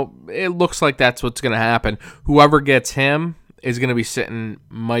 it looks like that's what's going to happen, whoever gets him is going to be sitting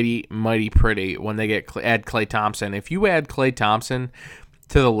mighty, mighty pretty when they add Klay Thompson. If you add Klay Thompson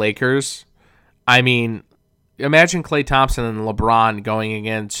to the Lakers, I mean, imagine Klay Thompson and LeBron going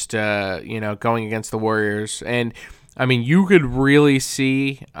against the Warriors. And I mean, you could really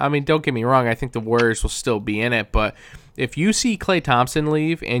see. I mean, don't get me wrong. I think the Warriors will still be in it, but if you see Klay Thompson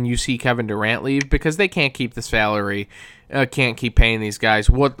leave and you see Kevin Durant leave, because they can't keep the salary, can't keep paying these guys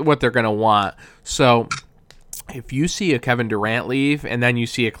what they're going to want. So if you see a Kevin Durant leave and then you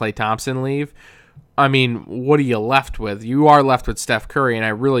see a Klay Thompson leave, I mean, what are you left with? You are left with Steph Curry, and I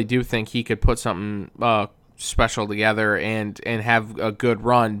really do think he could put something special together and have a good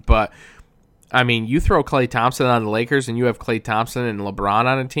run. But, I mean, you throw Klay Thompson on the Lakers and you have Klay Thompson and LeBron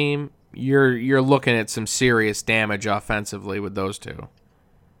on a team, you're looking at some serious damage offensively with those two.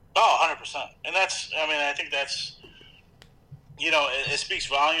 Oh, 100%. And I think that's, it speaks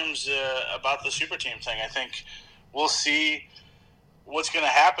volumes about the super team thing. I think we'll see what's going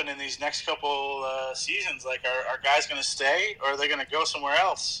to happen in these next couple seasons. Like, are guys going to stay, or are they going to go somewhere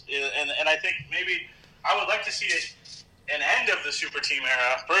else? And I think maybe I would like to see an end of the super team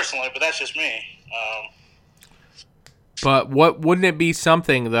era, personally, but that's just me. But wouldn't it be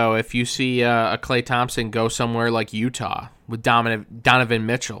something, though, if you see a Klay Thompson go somewhere like Utah with Donovan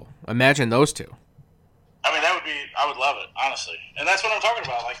Mitchell? Imagine those two. I mean, I would love it, honestly. And that's what I'm talking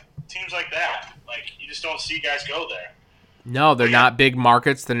about, like teams like that. Like, you just don't see guys go there. No, they're not big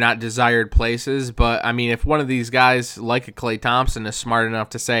markets. They're not desired places. But, I mean, if one of these guys, like a Klay Thompson, is smart enough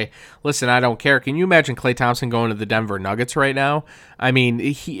to say, listen, I don't care. Can you imagine Klay Thompson going to the Denver Nuggets right now? I mean,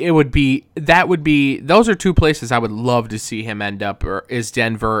 those are two places I would love to see him end up, or is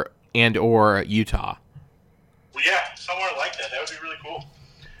Denver and or Utah. Well, yeah, somewhere like that. That would be really cool.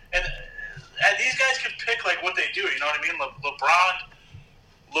 And these guys could pick, like, what they do. You know what I mean?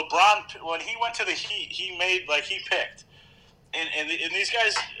 LeBron, when he went to the Heat, he picked. And these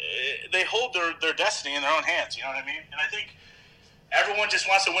guys, they hold their destiny in their own hands. You know what I mean? And I think everyone just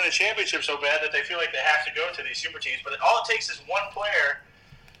wants to win a championship so bad that they feel like they have to go to these super teams. But all it takes is one player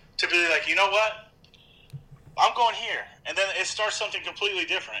to be like, you know what? I'm going here. And then it starts something completely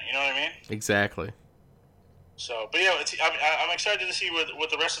different. You know what I mean? Exactly. So, but yeah, I'm excited to see what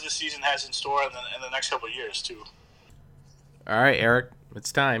the rest of the season has in store in the next couple of years, too. All right, Eric,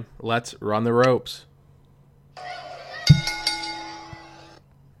 it's time. Let's run the ropes.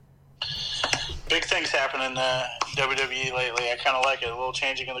 Big things happen in WWE lately. I kind of like it. A little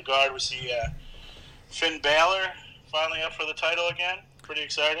changing of the guard. We see Finn Balor finally up for the title again. Pretty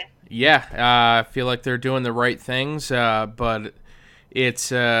exciting. Yeah, I feel like they're doing the right things, but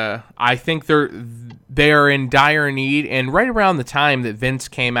it's I think they are in dire need. And right around the time that Vince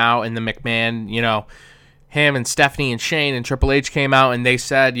came out and the McMahon, him and Stephanie and Shane and Triple H came out and they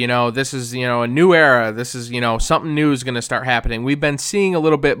said, this is, a new era. This is, something new is going to start happening. We've been seeing a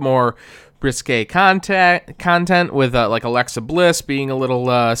little bit more risque content with like Alexa Bliss being a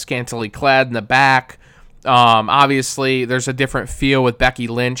little scantily clad in the back. Obviously, there's a different feel with Becky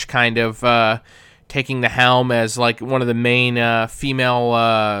Lynch kind of taking the helm as like one of the main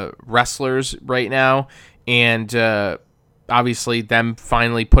female wrestlers right now. And obviously them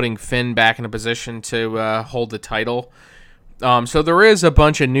finally putting Finn back in a position to hold the title. So there is a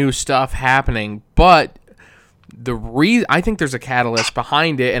bunch of new stuff happening, but I think there's a catalyst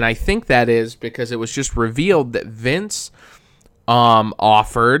behind it, and I think that is because it was just revealed that Vince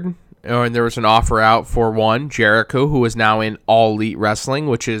offered, and there was an offer out for one, Jericho, who is now in All Elite Wrestling,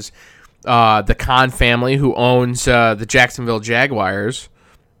 which is the Khan family who owns the Jacksonville Jaguars,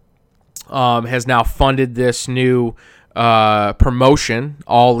 has now funded this new promotion,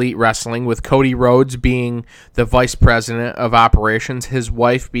 All Elite Wrestling, with Cody Rhodes being the vice president of operations, his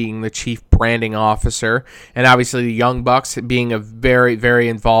wife being the chief branding officer, and obviously the Young Bucks being a very, very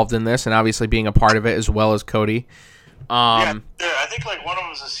involved in this, and obviously being a part of it as well as Cody. I think like one of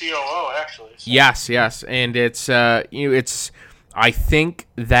them is a COO actually. So. Yes, and it's it's. I think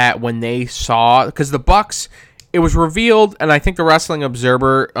that when they saw, because the Bucks, it was revealed, and I think the Wrestling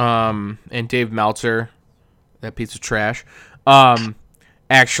Observer and Dave Meltzer, that piece of trash,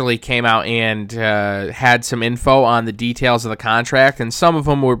 actually came out and had some info on the details of the contract, and some of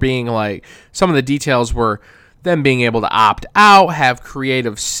them were being like, some of the details were them being able to opt out, have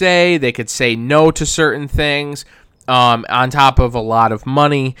creative say, they could say no to certain things, on top of a lot of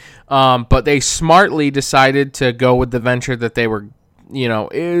money, but they smartly decided to go with the venture that they were,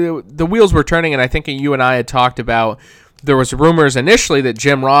 the wheels were turning, and I think you and I had talked about, there was rumors initially that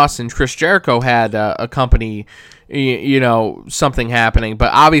Jim Ross and Chris Jericho had a company, something happening.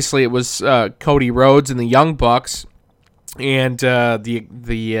 But obviously it was Cody Rhodes and the Young Bucks and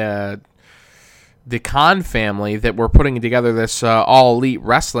the Khan family that were putting together this All Elite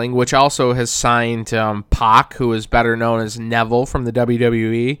Wrestling, which also has signed Pac, who is better known as Neville from the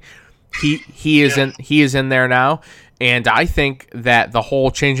WWE. He is in there now. And I think that the whole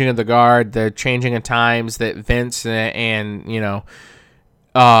changing of the guard, the changing of times that Vince and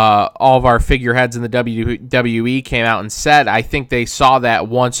all of our figureheads in the WWE came out and said, I think they saw that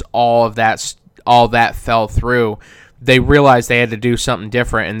once all that fell through, they realized they had to do something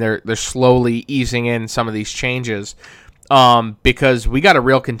different, and they're slowly easing in some of these changes. Because we got a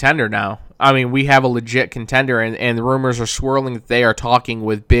real contender now. I mean, we have a legit contender, and the rumors are swirling that they are talking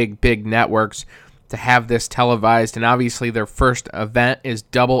with big networks to have this televised. And obviously, their first event is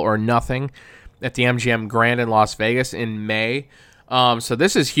Double or Nothing at the MGM Grand in Las Vegas in May. So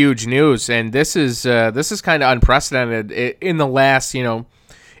this is huge news, and this is kind of unprecedented in the last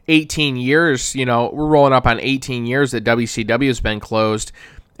 18 years. We're rolling up on 18 years that WCW has been closed.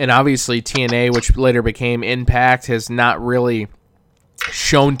 And obviously TNA, which later became Impact, has not really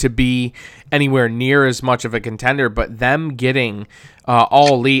shown to be anywhere near as much of a contender. But them getting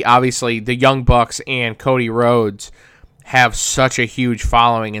All Elite, obviously the Young Bucks and Cody Rhodes have such a huge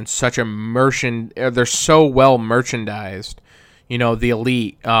following and such a they're so well merchandised. The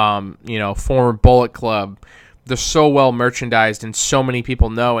Elite, former Bullet Club, they're so well merchandised and so many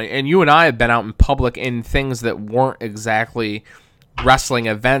people know. And you and I have been out in public in things that weren't exactly wrestling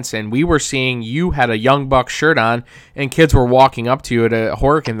events, and we were seeing you had a Young Buck shirt on, and kids were walking up to you at a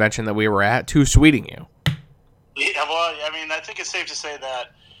horror convention that we were at, too sweeting you. Yeah, well, I mean, I think it's safe to say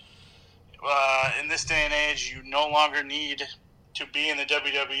that in this day and age, you no longer need to be in the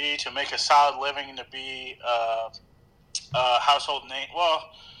WWE to make a solid living and to be a household name. Well,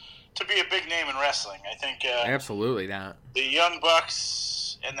 to be a big name in wrestling, I think. Absolutely not. The Young Bucks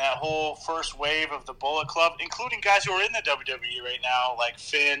and that whole first wave of the Bullet Club, including guys who are in the WWE right now, like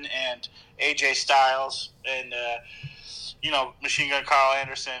Finn and AJ Styles and Machine Gun Carl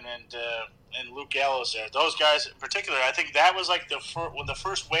Anderson and Luke Gallows. There, those guys in particular, I think that was like when the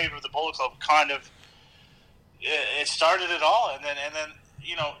first wave of the Bullet Club kind of it started it all, and then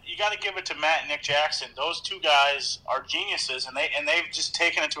you got to give it to Matt and Nick Jackson. Those two guys are geniuses, and they've just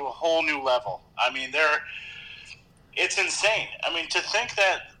taken it to a whole new level. I mean, it's insane. I mean, to think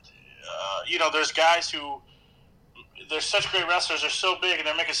that, there's guys who, they're such great wrestlers, they're so big, and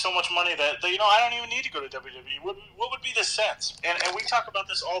they're making so much money that I don't even need to go to WWE. What would be the sense? And we talk about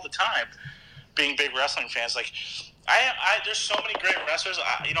this all the time, being big wrestling fans. Like, there's so many great wrestlers.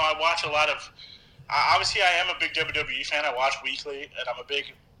 I watch a lot of, obviously I am a big WWE fan. I watch weekly, and I'm a big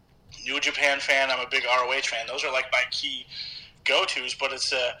New Japan fan. I'm a big ROH fan. Those are like my key go-tos, but it's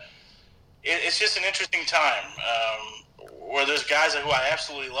just an interesting time where there's guys who I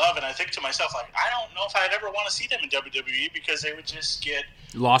absolutely love, and I think to myself, like, I don't know if I'd ever want to see them in WWE because they would just get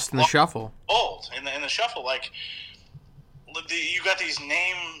lost in the shuffle, old in the shuffle. Like, you got these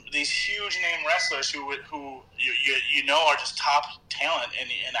huge name wrestlers who are just top talent,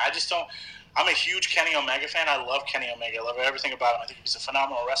 and I just don't. I'm a huge Kenny Omega fan. I love Kenny Omega. I love everything about him. I think he's a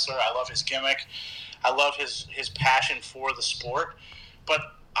phenomenal wrestler. I love his gimmick. I love his passion for the sport, but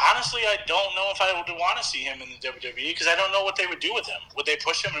honestly, I don't know if I would want to see him in the WWE because I don't know what they would do with him. Would they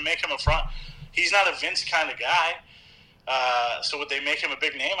push him and make him a front? He's not a Vince kind of guy. So would they make him a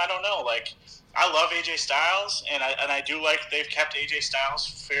big name? I don't know. Like, I love AJ Styles, and I do like they've kept AJ Styles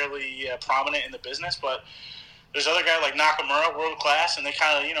fairly prominent in the business. But there's other guys like Nakamura, world class, and they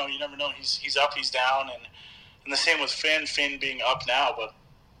kind of you never know. He's up, he's down, and the same with Finn. Finn being up now, but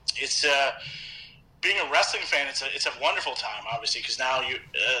it's. Being a wrestling fan, it's a wonderful time, obviously, because now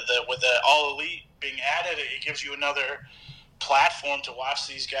with the All Elite being added, it gives you another platform to watch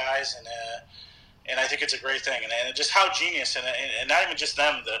these guys, and I think it's a great thing, and just how genius, and not even just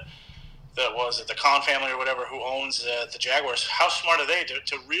them, the Khan family or whatever who owns the Jaguars, how smart are they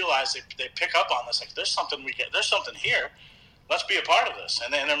to realize they pick up on this, like there's something here. Let's be a part of this,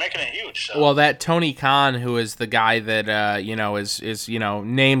 and they're making it huge. So. Well, that Tony Khan, who is the guy that is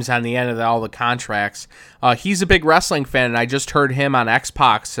names on the end of all the contracts, he's a big wrestling fan, and I just heard him on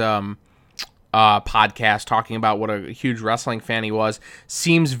X-Pac's podcast talking about what a huge wrestling fan he was.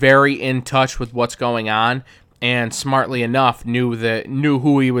 Seems very in touch with what's going on, and smartly enough knew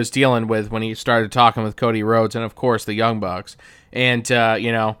who he was dealing with when he started talking with Cody Rhodes and of course the Young Bucks, and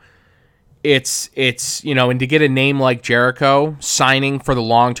It's and to get a name like Jericho signing for the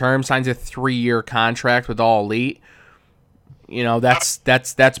long term, signs a 3-year contract with All Elite,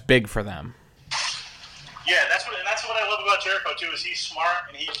 that's big for them. Yeah, that's what I love about Jericho too. Is he's smart,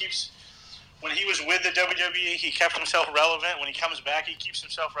 and he keeps. When he was with the WWE, he kept himself relevant. When he comes back, he keeps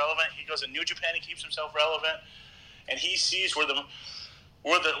himself relevant. He goes to New Japan, he keeps himself relevant, and he sees where the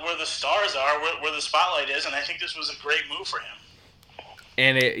stars are, where the spotlight is, and I think this was a great move for him.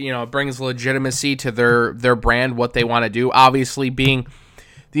 And it brings legitimacy to their brand, what they want to do. Obviously, being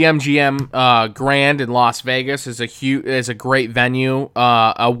the MGM Grand in Las Vegas is a great venue,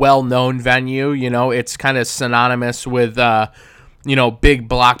 a well-known venue. It's kind of synonymous with big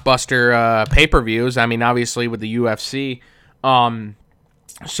blockbuster pay-per-views. I mean, obviously with the UFC.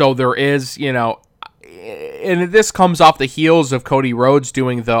 So there is, and this comes off the heels of Cody Rhodes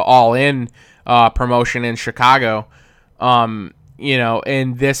doing the All In promotion in Chicago. And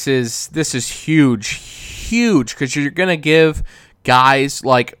this is huge because you're gonna give guys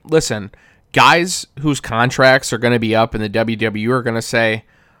guys whose contracts are gonna be up in the WWE are gonna say,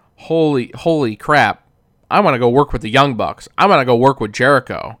 holy crap, I want to go work with the Young Bucks. I want to go work with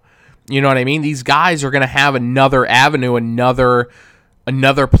Jericho. You know what I mean? These guys are gonna have another avenue, another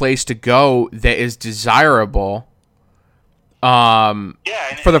place to go that is desirable. For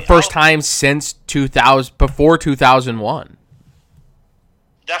the first time since 2000, before 2001.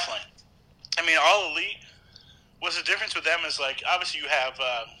 Definitely. I mean, All Elite. What's the difference with them is obviously you have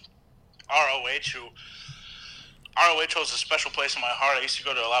ROH, who ROH holds a special place in my heart. I used to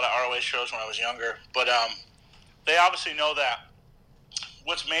go to a lot of ROH shows when I was younger, but they obviously know that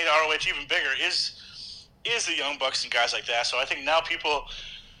what's made ROH even bigger is the Young Bucks and guys like that. So I think now people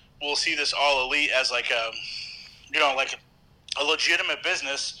will see this All Elite as like a legitimate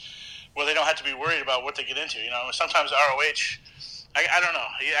business where they don't have to be worried about what they get into. Sometimes ROH, I don't know.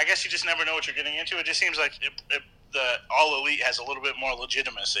 I guess you just never know what you're getting into. It just seems like the All Elite has a little bit more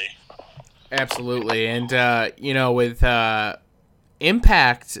legitimacy. Absolutely, and with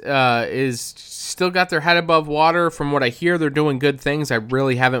Impact is still got their head above water. From what I hear, they're doing good things. I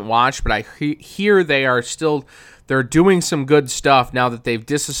really haven't watched, but I hear they're doing some good stuff now that they've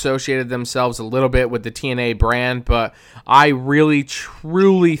disassociated themselves a little bit with the TNA brand. But I really,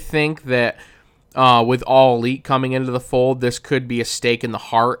 truly think that with All Elite coming into the fold, this could be a stake in the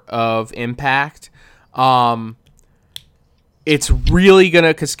heart of Impact. It's really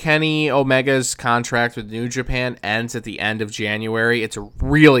because Kenny Omega's contract with New Japan ends at the end of January. It's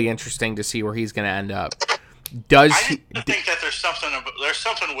really interesting to see where he's going to end up. I think that there's something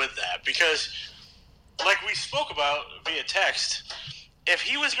with that, because like we spoke about via text, if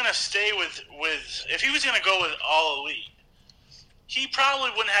he was going to stay if he was going to go with All Elite, he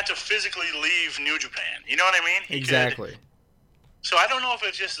probably wouldn't have to physically leave New Japan. You know what I mean? Exactly. So I don't know if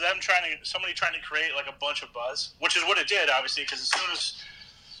it's just them somebody trying to create like a bunch of buzz, which is what it did, obviously, because as soon as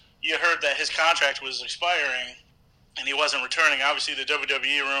you heard that his contract was expiring and he wasn't returning, obviously the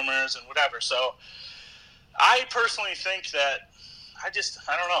WWE rumors and whatever. So I personally think that I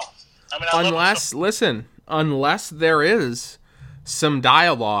don't know. I mean, unless there is some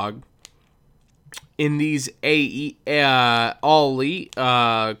dialogue in these All Elite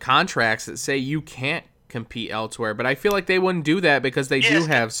contracts that say you can't compete elsewhere, but I feel like they wouldn't do that because they do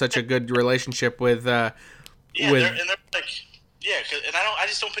have such a good relationship with. I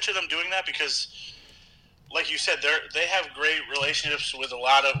just don't picture them doing that because, like you said, they have great relationships with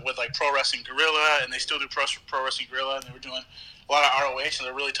like Pro Wrestling Guerrilla, and they still do Pro Wrestling Guerrilla, and they were doing a lot of ROH, and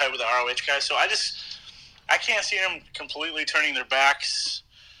they're really tight with the ROH guys. So I can't see them completely turning their backs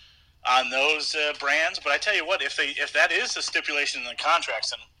on those brands. But I tell you what, if that is the stipulation in the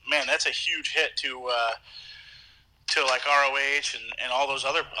contracts, then man, that's a huge hit to like ROH and all those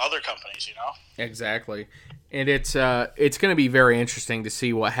other companies, Exactly. And it's going to be very interesting to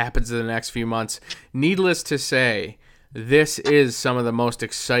see what happens in the next few months. Needless to say, this is some of the most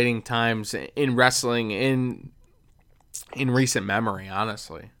exciting times in wrestling in recent memory,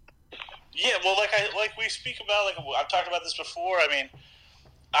 honestly. Yeah, well, like we speak about, like I've talked about this before. I mean,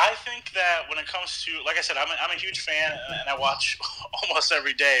 I think that when it comes to, like I said, I'm a huge fan, and I watch almost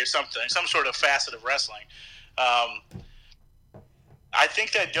every day some sort of facet of wrestling. I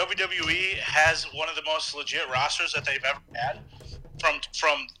think that WWE has one of the most legit rosters that they've ever had, from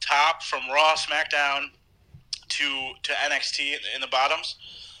Raw, SmackDown to NXT in the bottoms.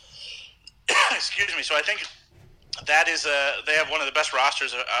 Excuse me. So I think that is they have one of the best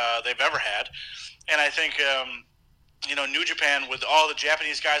rosters they've ever had, and I think. New Japan, with all the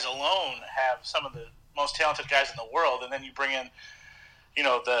Japanese guys alone, have some of the most talented guys in the world. And then you bring in,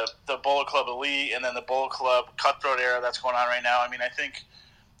 the Bullet Club Elite and then the Bullet Club Cutthroat era that's going on right now. I mean, I think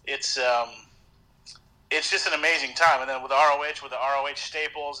it's just an amazing time. And then with ROH, with the ROH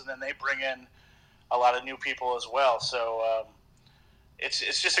staples, and then they bring in a lot of new people as well. So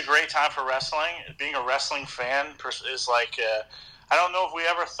it's just a great time for wrestling. Being a wrestling fan is like, I don't know if we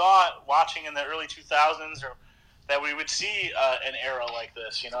ever thought watching in the early 2000s that we would see an era like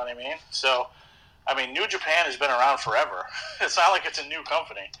this, you know what I mean? So, I mean, New Japan has been around forever. It's not like it's a new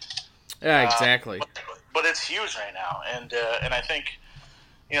company. Yeah, exactly. But it's huge right now, and I think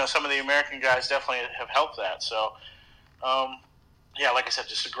some of the American guys definitely have helped that. So, yeah, like I said,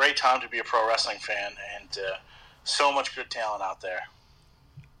 just a great time to be a pro wrestling fan, and so much good talent out there.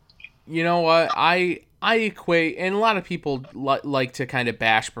 You know what? I equate, and a lot of people like to kind of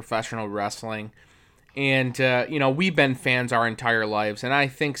bash professional wrestling, and we've been fans our entire lives, and I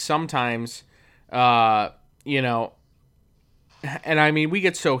think sometimes, uh, you know, and I mean, we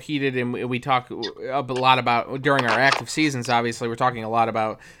get so heated, and we talk a lot about during our active seasons. Obviously, we're talking a lot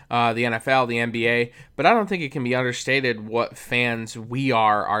about the NFL, the NBA, but I don't think it can be understated what fans we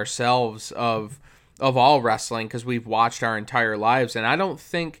are ourselves of all wrestling, because we've watched our entire lives, and I don't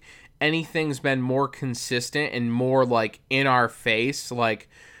think anything's been more consistent and more like in our face. Like,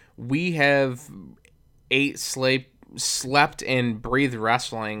 we have slept and breathed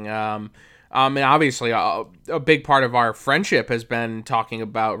wrestling. And obviously, a big part of our friendship has been talking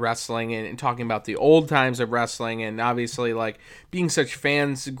about wrestling and talking about the old times of wrestling, and obviously, like, being such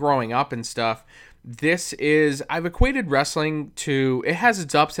fans growing up and stuff. I've equated wrestling to, it has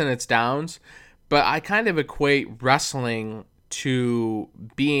its ups and its downs, but I kind of equate wrestling to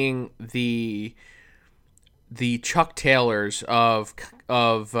being the Chuck Taylors of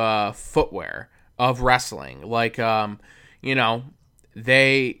footwear of wrestling. Like, you know,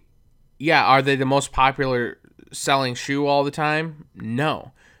 they, yeah, are they the most popular selling shoe all the time?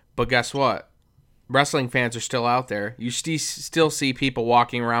 No, but guess what? Wrestling fans are still out there. You still see people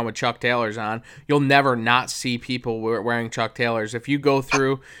walking around with Chuck Taylors on. You'll never not see people wearing Chuck Taylors. If you go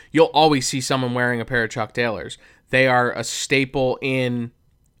through, you'll always see someone wearing a pair of Chuck Taylors. They are a staple in,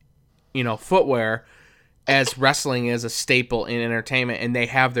 footwear, as wrestling is a staple in entertainment, and they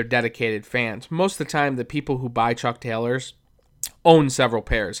have their dedicated fans. Most of the time, the people who buy Chuck Taylors own several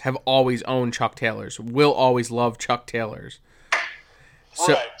pairs, have always owned Chuck Taylors, will always love Chuck Taylors.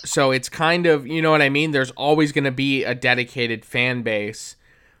 So, Right. so it's kind of, you know what I mean? There's always going to be a dedicated fan base,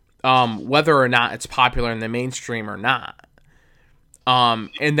 whether or not it's popular in the mainstream or not.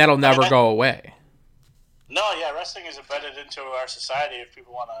 And that'll never go away. No, yeah, wrestling is embedded into our society. If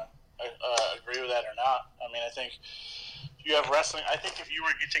people want to agree with that or not, I mean, I think you have wrestling. I think if you were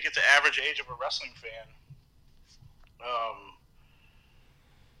to get the average age of a wrestling fan,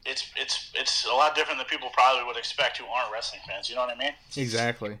 it's a lot different than people probably would expect who aren't wrestling fans. You know what I mean?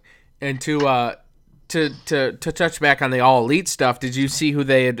 Exactly. And to touch back on the All Elite stuff, did you see who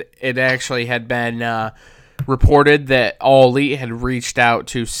it actually had been reported that All Elite had reached out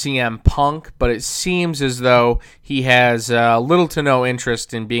to CM Punk, but it seems as though he has little to no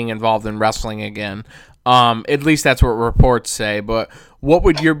interest in being involved in wrestling again. At least that's what reports say. But what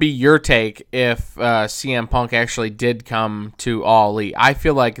would be your take if CM Punk actually did come to All Elite? I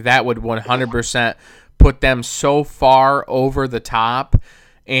feel like that would 100% put them so far over the top,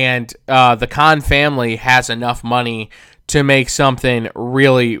 and the Khan family has enough money to make something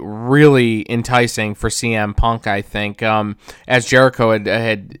really, really enticing for CM Punk, I think. As Jericho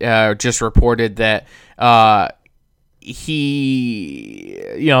had just reported that he,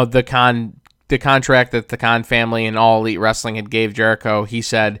 the contract that the Khan family and All Elite Wrestling had gave Jericho, he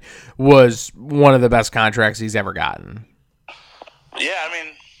said, was one of the best contracts he's ever gotten. Yeah, I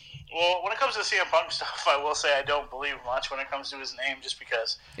mean, well, when it comes to CM Punk stuff, I will say I don't believe much when it comes to his name, just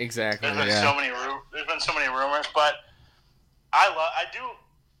because exactly there's been so many rumors. But I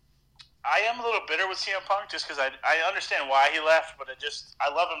am a little bitter with CM Punk just because I understand why he left, but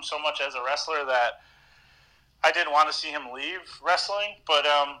I love him so much as a wrestler that I didn't want to see him leave wrestling. But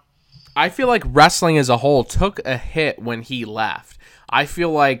I feel like wrestling as a whole took a hit when he left. I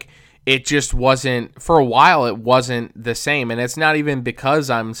feel like it just wasn't, for a while, it wasn't the same. And it's not even because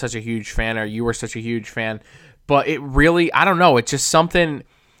I'm such a huge fan or you were such a huge fan, but it really, I don't know, it's just something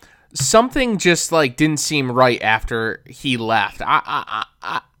just like didn't seem right after he left.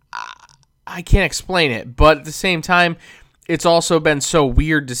 I can't explain it, but at the same time, it's also been so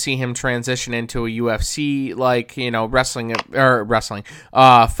weird to see him transition into a UFC, like,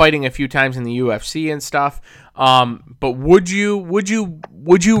 fighting a few times in the UFC and stuff. But would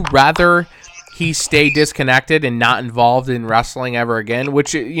you rather he stay disconnected and not involved in wrestling ever again?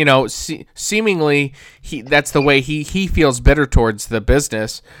 Which, seemingly that's the way he feels bitter towards the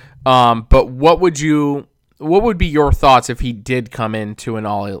business. But what would be your thoughts if he did come into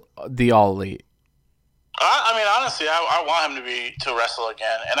the All Elite? I mean, honestly, I want him to wrestle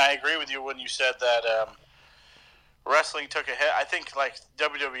again, and I agree with you when you said that wrestling took a hit. I think like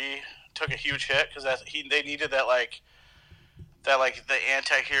WWE took a huge hit because they needed that the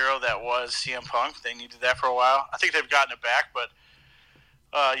anti-hero that was CM Punk. They needed that for a while. I think they've gotten it back, but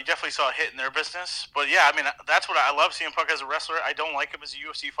you definitely saw a hit in their business. But yeah, I mean, that's what I love CM Punk as a wrestler. I don't like him as a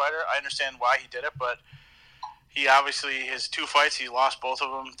UFC fighter. I understand why he did it, but he obviously, his two fights, he lost both of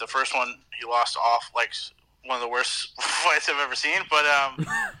them. The first one, he lost off, like, one of the worst fights I've ever seen. But I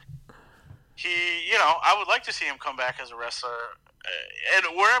would like to see him come back as a wrestler, and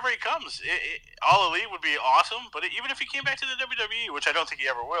wherever he comes, All Elite would be awesome. But even if he came back to the WWE, which I don't think he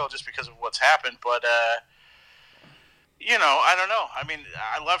ever will, just because of what's happened, but I don't know. I mean,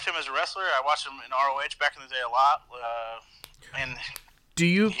 I loved him as a wrestler. I watched him in ROH back in the day a lot, and Do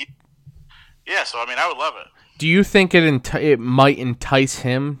you so I mean, I would love it. do you think it might entice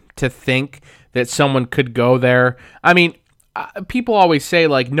him to think that someone could go there? I mean, people always say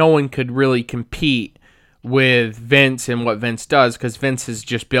like no one could really compete with Vince and what Vince does because Vince has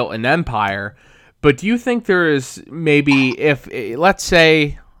just built an empire. But do you think there is maybe if let's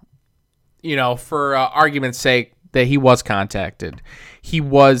say, for argument's sake, that he was contacted,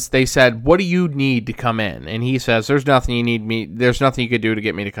 they said, what do you need to come in? And he says, there's nothing you could do to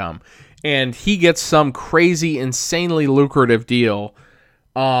get me to come. And he gets some crazy, insanely lucrative deal.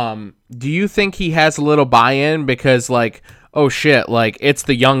 Do you think he has a little buy-in because, like, oh shit, like, it's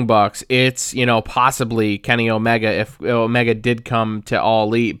the Young Bucks, it's, possibly Kenny Omega if Omega did come to All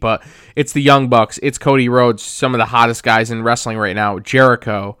Elite, but it's the Young Bucks, it's Cody Rhodes, some of the hottest guys in wrestling right now,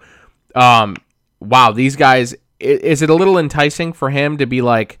 Jericho. Wow, these guys, is it a little enticing for him to be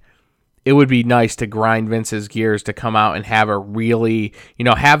like, it would be nice to grind Vince's gears to come out and have a really,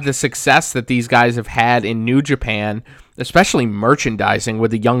 have the success that these guys have had in New Japan, especially merchandising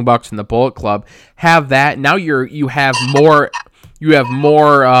with the Young Bucks and the Bullet Club. Have that. Now you have more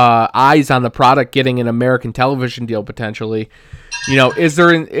eyes on the product getting an American television deal potentially. Is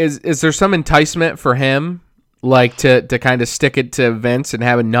there some enticement for him, like to kind of stick it to Vince and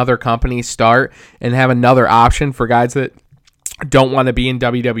have another company start and have another option for guys that don't want to be in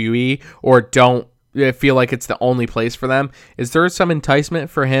WWE or don't feel like it's the only place for them? Is there some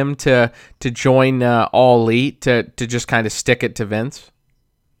enticement for him to join All Elite to just kind of stick it to Vince?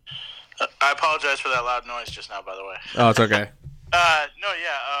 I apologize for that loud noise just now, by the way. Oh, it's okay. No,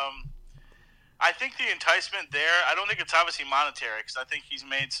 yeah. I think the enticement there, I don't think it's obviously monetary because I think he's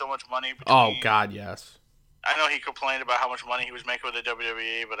made so much money. Oh, God, yes. I know he complained about how much money he was making with the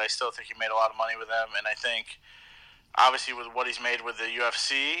WWE, but I still think he made a lot of money with them, and I think obviously with what he's made with the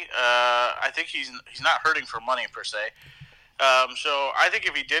UFC, I think he's not hurting for money per se. So I think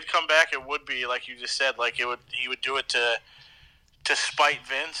if he did come back, it would be like you just said, like he would do it to spite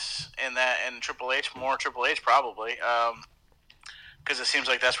Vince and Triple H, more Triple H probably, because it seems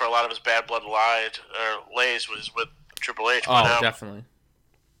like that's where a lot of his bad blood lays was with Triple H. Oh, but, definitely.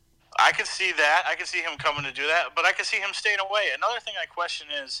 I could see that. I could see him coming to do that, but I could see him staying away. Another thing I question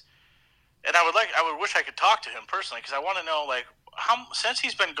is, and I would wish I could talk to him personally because I want to know, like, since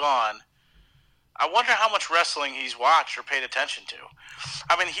he's been gone, I wonder how much wrestling he's watched or paid attention to.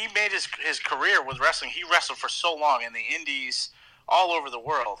 I mean, he made his career with wrestling. He wrestled for so long in the indies all over the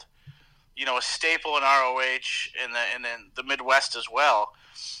world. A staple in ROH and then the Midwest as well.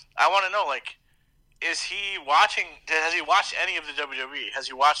 I want to know, like, is he watching? Has he watched any of the WWE? Has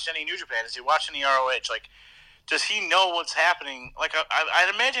he watched any New Japan? Has he watched any ROH? Like, does he know what's happening? Like,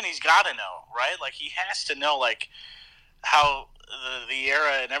 I'd imagine he's got to know, right? Like, he has to know, like, how the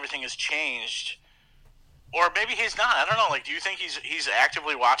era and everything has changed. Or maybe he's not. I don't know. Like, do you think he's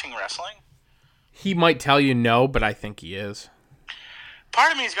actively watching wrestling? He might tell you no, but I think he is.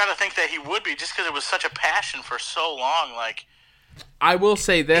 Part of me's got to think that he would be just because it was such a passion for so long. Like, I will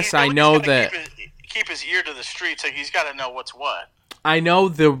say this. I know that keep his ear to the streets. Like, he's got to know what's what. I know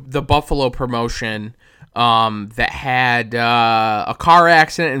the Buffalo promotion that had a car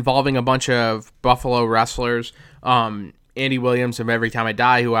accident involving a bunch of Buffalo wrestlers. Andy Williams of Every Time I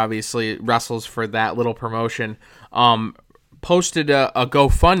Die, who obviously wrestles for that little promotion, posted a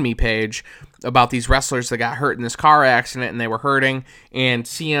GoFundMe page about these wrestlers that got hurt in this car accident and they were hurting, and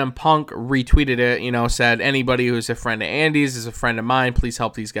CM Punk retweeted it, said, anybody who's a friend of Andy's is a friend of mine, please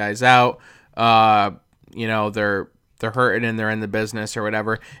help these guys out. They're hurting and they're in the business or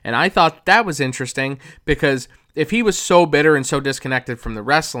whatever. And I thought that was interesting because if he was so bitter and so disconnected from the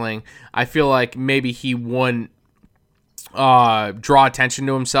wrestling, I feel like maybe he wouldn't draw attention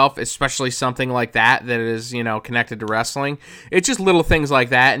to himself, especially something like that is, connected to wrestling. It's just little things like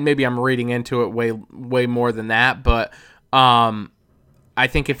that, and maybe I'm reading into it way more than that, but I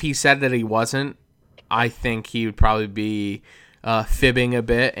think if he said that he wasn't, I think he would probably be fibbing a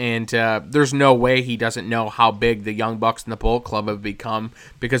bit, and there's no way he doesn't know how big the Young Bucks and the Bullet Club have become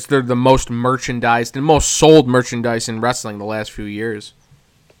because they're the most merchandised and most sold merchandise in wrestling the last few years.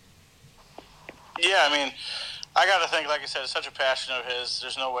 Yeah, I mean, I got to think, like I said, it's such a passion of his,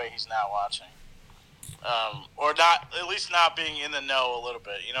 there's no way he's not watching. Or not, at least not being in the know a little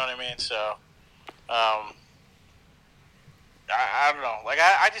bit, you know what I mean? So, I don't know. Like,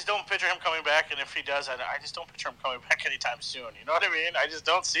 I just don't picture him coming back, and if he does, I just don't picture him coming back anytime soon. You know what I mean? I just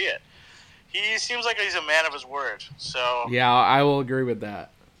don't see it. He seems like he's a man of his word. So Yeah, I will agree with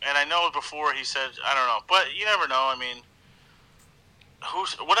that. And I know before he said, I don't know, but you never know. I mean,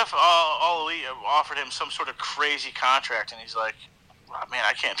 what if All Elite offered him some sort of crazy contract, and he's like, oh, man,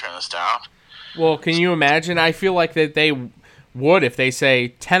 I can't turn this down. Well, can you imagine? I feel like that they would if they say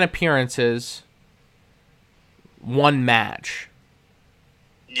 10 appearances, 1 match.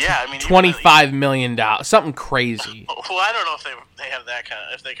 Yeah, I mean, $25 million, something crazy. Well, I don't know if they have that kind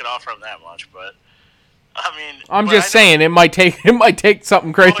of, if they could offer him that much, but I mean, I'm just saying it might take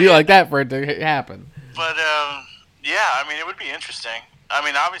something crazy like that for it to happen. But yeah, I mean, it would be interesting. I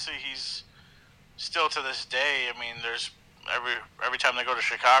mean, obviously he's still to this day. I mean, there's every time they go to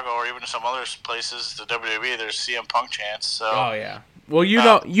Chicago or even some other places, the WWE, there's CM Punk chants. So. Oh yeah. Well, you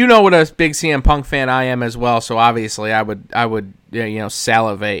know what a big CM Punk fan I am as well. So obviously I would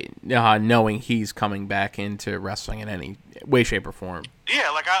salivate knowing he's coming back into wrestling in any way, shape, or form. Yeah,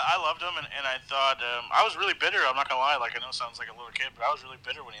 like I loved him, and I thought I was really bitter. I'm not gonna lie. Like I know it sounds like a little kid, but I was really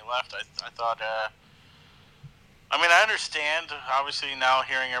bitter when he left. I thought. I mean, I understand. Obviously, now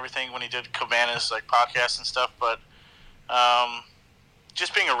hearing everything when he did Cabana's like podcast and stuff, but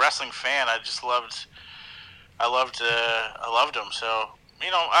just being a wrestling fan, I loved him. So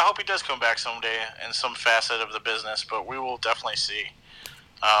I hope he does come back someday in some facet of the business, but we will definitely see.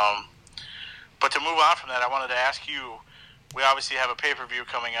 But to move on from that, I wanted to ask you. We obviously have a pay-per-view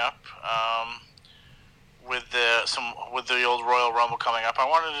coming up with the old Royal Rumble coming up. I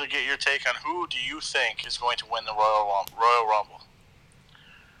wanted to get your take on who do you think is going to win the Royal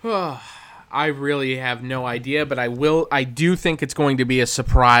Rumble. I really have no idea, but I do think it's going to be a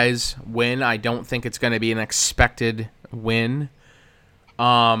surprise win. I don't think it's going to be an expected win.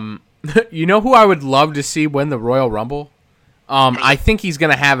 You know who I would love to see win the Royal Rumble? I think he's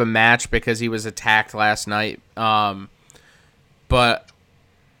going to have a match because he was attacked last night. But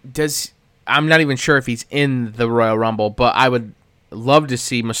I'm not even sure if he's in the Royal Rumble, but I would love to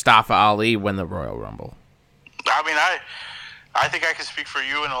see Mustafa Ali win the Royal Rumble. I mean, I think I can speak for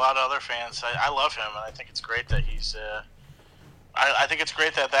you and a lot of other fans. I love him, and I think it's great that he's. I think it's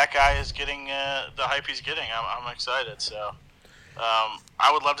great that guy is getting the hype he's getting. I'm excited. So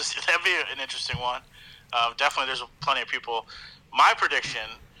I would love to see that'd be an interesting one. Definitely, there's plenty of people. My prediction.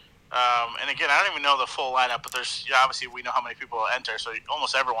 And again, I don't even know the full lineup, but there's obviously we know how many people enter, so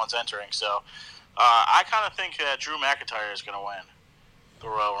almost everyone's entering. So I kind of think that Drew McIntyre is going to win the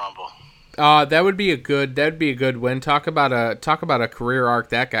Royal Rumble. That'd be a good win. Talk about a career arc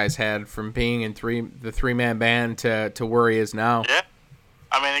that guy's had from being in the 3-man band to where he is now. Yeah,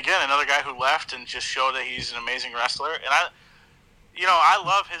 I mean, again, another guy who left and just showed that he's an amazing wrestler, and I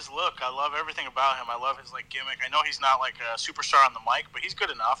love his look. I love everything about him. I love his gimmick. I know he's not like a superstar on the mic, but he's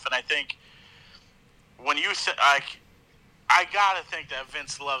good enough. And I think when you I gotta think that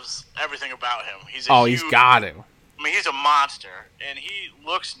Vince loves everything about him. He's got to. I mean, he's a monster, and he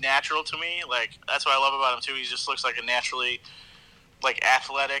looks natural to me. Like that's what I love about him too. He just looks like a naturally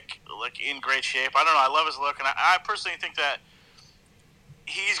athletic, in great shape. I don't know. I love his look, and I personally think that.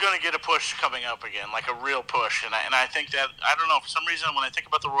 He's going to get a push coming up again, like a real push. And I think that, I don't know, for some reason, when I think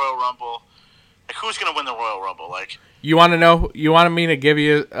about the Royal Rumble, who's going to win the Royal Rumble? You want to know, you wanted me to give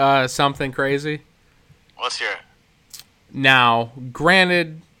you something crazy? Let's hear it. Now,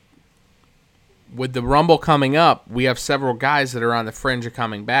 granted, with the Rumble coming up, we have several guys that are on the fringe of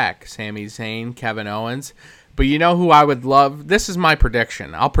coming back. Sami Zayn, Kevin Owens. But you know who I would love? This is my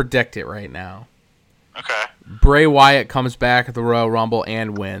prediction. I'll predict it right now. Okay. Bray Wyatt comes back at the Royal Rumble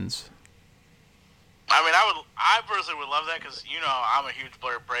and wins. I mean, I personally would love that because I'm a huge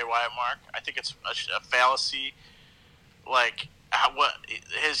Bray Wyatt mark. I think it's a fallacy, what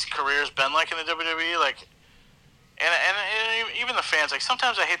his career's been like in the WWE. And even the fans.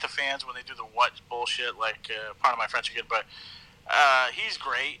 Sometimes I hate the fans when they do the what bullshit. Pardon my French again, but he's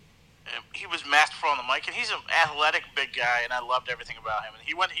great. He was masterful on the mic, and he's an athletic big guy, and I loved everything about him. And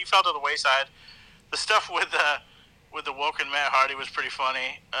he fell to the wayside. The stuff with the Woken Matt Hardy was pretty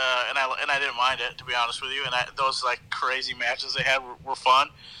funny, and I didn't mind it, to be honest with you. And those crazy matches they had were fun.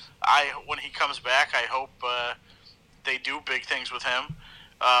 When he comes back, I hope they do big things with him.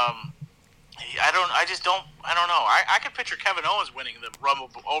 I don't know. I could picture Kevin Owens winning the Rumble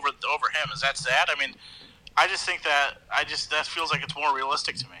over him. Is that sad? I mean, I just think that feels like it's more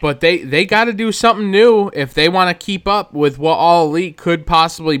realistic to me. But they got to do something new if they want to keep up with what All Elite could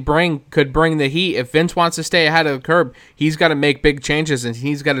possibly bring the heat. If Vince wants to stay ahead of the curve, he's got to make big changes and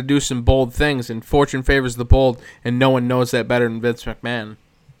he's got to do some bold things. And fortune favors the bold, and no one knows that better than Vince McMahon.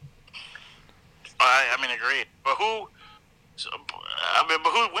 I mean, agreed. But So, I mean,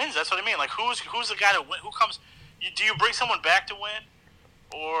 but who wins? That's what I mean. Like, who's the guy to win? Who comes? Do you bring someone back to win,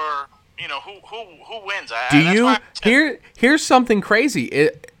 or who wins? That's why. Here's something crazy.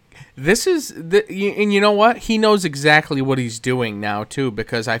 This is and you know what? He knows exactly what he's doing now too,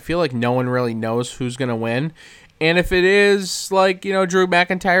 because I feel like no one really knows who's gonna win. And if it is like Drew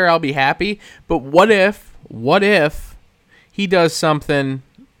McIntyre, I'll be happy. But what if he does something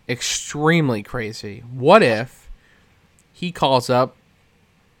extremely crazy? What if he calls up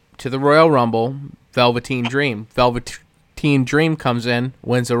to the Royal Rumble, Velveteen Dream? Velveteen Dream comes in,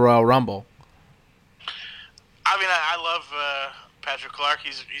 wins the Royal Rumble. I mean, I love Patrick Clark.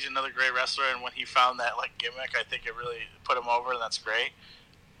 He's another great wrestler, and when he found that gimmick, I think it really put him over, and that's great.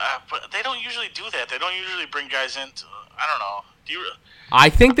 But they don't usually do that. They don't usually bring guys in. I don't know. I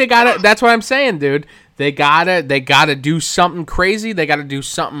think they gotta. That's what I'm saying, dude. They gotta do something crazy. They gotta do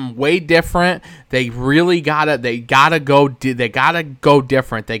something way different. They really gotta. They gotta go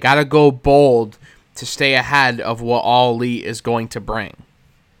different. They gotta go bold to stay ahead of what All Elite is going to bring.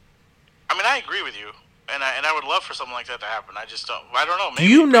 I mean, I agree with you, and I would love for something like that to happen. I don't know. Maybe,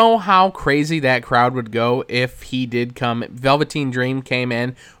 do you know how crazy that crowd would go if he did come? Velveteen Dream came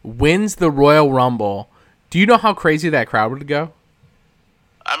in, wins the Royal Rumble. Do you know how crazy that crowd would go?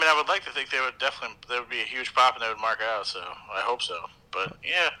 I mean, I would like to think there would be a huge pop and they would mark out. So I hope so. But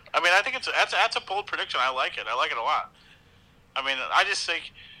yeah, I mean, I think that's a bold prediction. I like it. I like it a lot. I mean, I just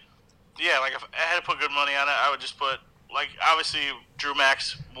think, yeah, like if I had to put good money on it, I would just put obviously Drew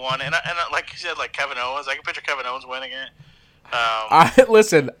Max won, and like you said, like Kevin Owens. I can picture Kevin Owens winning it.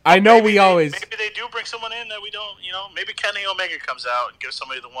 Listen, I know maybe they do bring someone in that we don't. Maybe Kenny Omega comes out and gives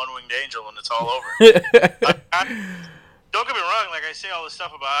somebody the one-winged angel, and it's all over. Don't get me wrong. Like I say all this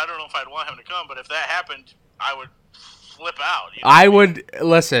stuff about, I don't know if I'd want him to come, but if that happened, I would flip out. I would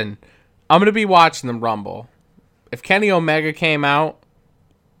listen. I'm gonna be watching the Rumble. If Kenny Omega came out,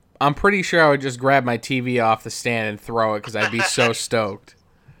 I'm pretty sure I would just grab my TV off the stand and throw it because I'd be so stoked.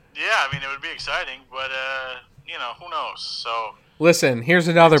 Yeah, I mean it would be exciting, but who knows? So listen, here's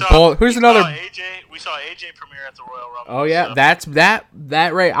another bullet. We saw AJ premiere at the Royal Rumble. Oh yeah, so. That's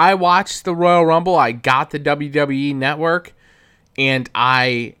that right. I watched the Royal Rumble. I got the WWE Network, and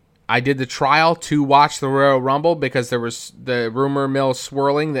I did the trial to watch the Royal Rumble because there was the rumor mill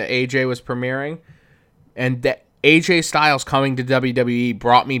swirling that AJ was premiering, and that AJ Styles coming to WWE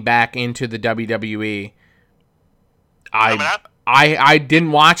brought me back into the WWE. I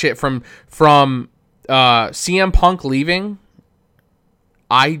didn't watch it from CM Punk leaving.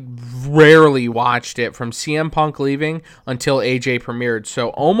 I rarely watched it from CM Punk leaving until AJ premiered. So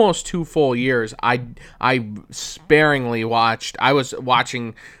almost 2 full years. I sparingly watched. I was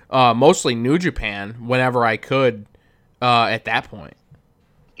watching mostly New Japan whenever I could at that point.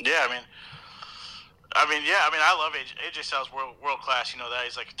 Yeah, I love AJ Styles, world class. You know that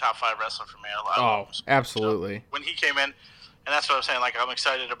he's like a top 5 wrestler for me. I love him. Absolutely. So when he came in, and that's what I'm saying. Like I'm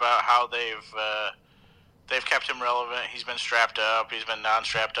excited about how they've kept him relevant. He's been strapped up. He's been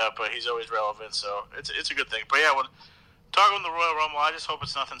non-strapped up, but he's always relevant. So it's a good thing. But yeah, when talking the Royal Rumble, I just hope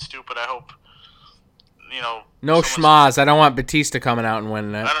it's nothing stupid. I hope no schmaz. I don't want Batista coming out and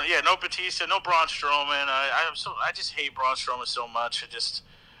winning it. No Batista, no Braun Strowman. I just hate Braun Strowman so much.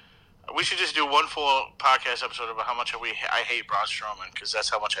 We should just do one full podcast episode about how much I hate Braun Strowman because that's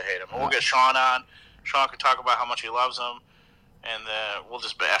how much I hate him. We'll get Sean on. Sean can talk about how much he loves him, and we'll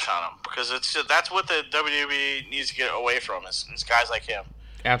just bash on him because that's what the WWE needs to get away from is guys like him.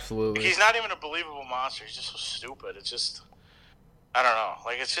 Absolutely. He's not even a believable monster. He's just so stupid. It's just, I don't know.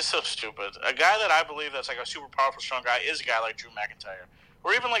 Like, it's just so stupid. A guy that I believe that's like a super powerful, strong guy is a guy like Drew McIntyre.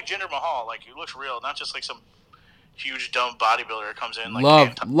 Or even like Jinder Mahal. Like, he looks real, not just like some huge, dumb bodybuilder that comes in.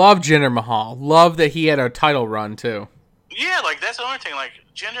 Like, love Jinder Mahal. Love that he had a title run, too. Yeah, like, that's the only thing. Like,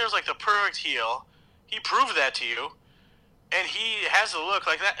 Jinder is like the perfect heel. He proved that to you. And he has the look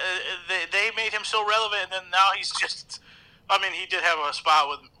like that. They made him so relevant, and then now he's just... I mean, he did have a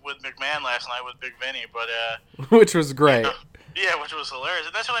spot with McMahon last night with Big Vinny, but... which was great. Yeah, which was hilarious.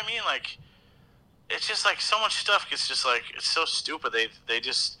 And that's what I mean, like... It's just, like, so much stuff gets just, like... It's so stupid. They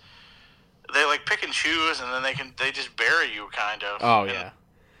like, pick and choose, and then they just bury you, kind of. Oh, yeah.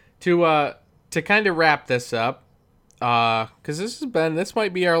 To kind of wrap this up, because this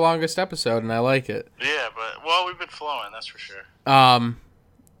might be our longest episode, and I like it. Yeah, but, well, we've been flowing, that's for sure.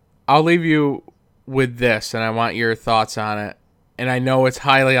 I'll leave you with this, and I want your thoughts on it. And I know it's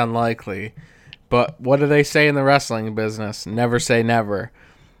highly unlikely, but what do they say in the wrestling business? Never say never.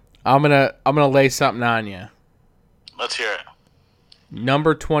 I'm gonna lay something on you. Let's hear it.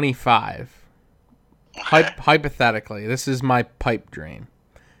 Number 25. Okay. Hypothetically, this is my pipe dream.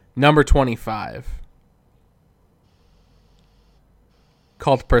 Number 25.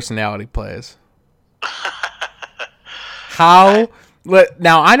 Cult personality plays. How?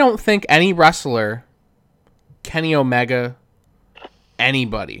 Now, I don't think any wrestler, Kenny Omega,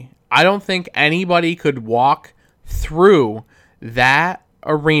 anybody, I don't think anybody could walk through that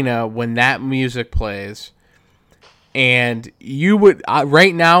arena when that music plays, and you would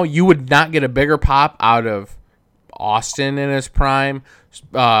right now you would not get a bigger pop out of Austin in his prime,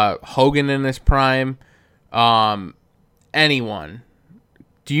 Hogan in his prime, anyone.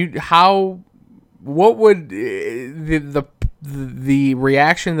 What would the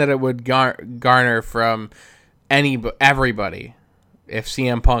reaction that it would garner from everybody if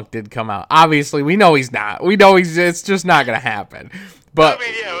CM Punk did come out? Obviously, we know he's not. We know it's just not going to happen. But I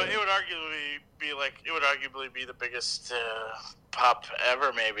mean, yeah, it would arguably be the biggest pop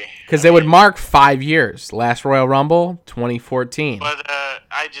ever, maybe. Because they would mark 5 years. Last Royal Rumble, 2014. But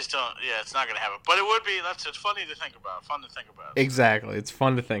I just don't. Yeah, it's not going to happen. But it would be. It's funny to think about. Fun to think about. Exactly, it's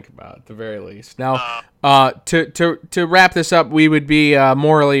fun to think about at the very least. Now, to wrap this up, we would be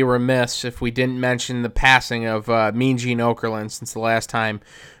morally remiss if we didn't mention the passing of Mean Gene Okerlund since the last time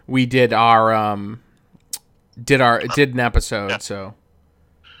we did an episode. Yeah. So,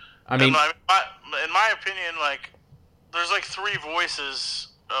 I mean, in my opinion, like, there's like three voices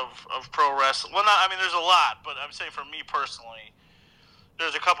of pro wrestling. Well, there's a lot, but I'm saying for me personally,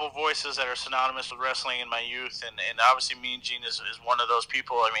 there's a couple of voices that are synonymous with wrestling in my youth, and obviously Mean Gene is one of those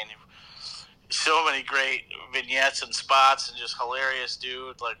people. I mean, so many great vignettes and spots, and just hilarious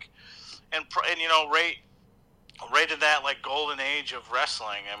dude. Like, and you know, right in that like golden age of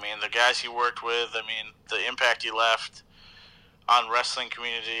wrestling. I mean, the guys he worked with. I mean, the impact he left on wrestling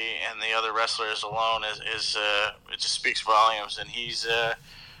community and the other wrestlers alone is it just speaks volumes. And he's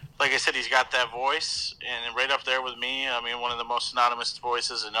like I said, he's got that voice, and right up there with me. I mean, one of the most synonymous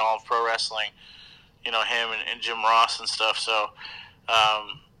voices in all of pro wrestling. You know, him and Jim Ross and stuff. So,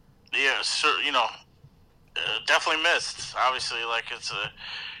 definitely missed. Obviously, like, it's a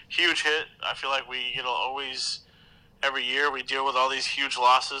huge hit. I feel like we every year we deal with all these huge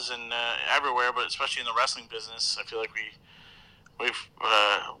losses and everywhere, but especially in the wrestling business, I feel like we've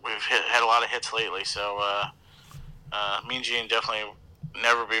had a lot of hits lately. So, Mean Gene definitely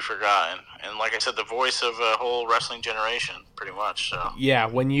never be forgotten, and like I said, the voice of a whole wrestling generation, pretty much. So yeah,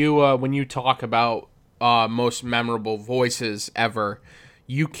 when you talk about most memorable voices ever,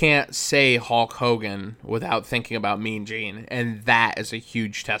 you can't say Hulk Hogan without thinking about Mean Gene, and that is a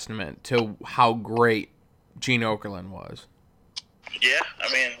huge testament to how great Gene Okerlund was. Yeah, I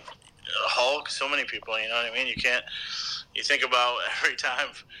mean, Hulk, so many people, you know what I mean? You think about every time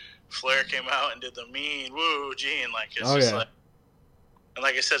Flair came out and did the mean woo Gene, like, it's like, and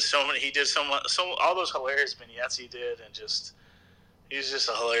like I said, he did all those hilarious vignettes he did, and he's just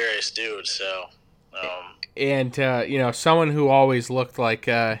a hilarious dude. So, and someone who always looked like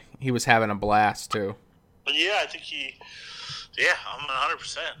he was having a blast too. But yeah, I think I'm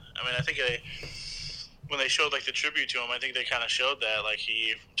 100%. I mean, I think when they showed like the tribute to him, I think they kind of showed that, like,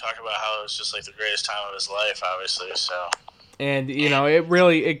 he talked about how it was just like the greatest time of his life, obviously. So, and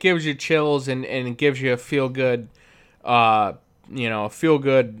it gives you chills and it gives you a feel good.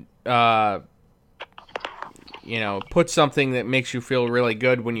 Put something that makes you feel really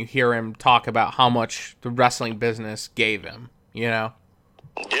good when you hear him talk about how much the wrestling business gave him, Yeah,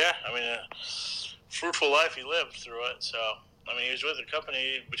 I mean, fruitful life he lived through it. So, I mean, he was with the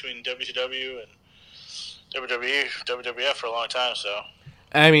company between WCW and WWE, WWF for a long time. So,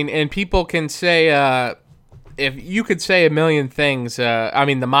 I mean, and people can say, if you could say a million things,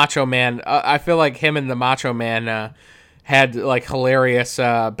 the Macho Man, I feel like him and the Macho Man, had like hilarious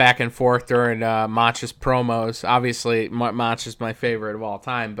back and forth during Mach's promos. Obviously, Mach is my favorite of all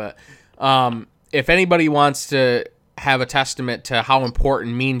time. But if anybody wants to have a testament to how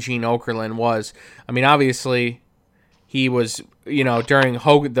important Mean Gene Okerlund was, I mean, obviously he was, during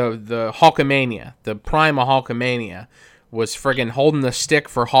the Hulkamania, the prime of Hulkamania, was friggin' holding the stick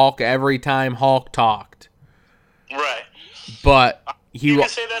for Hulk every time Hulk talked. Right. But you can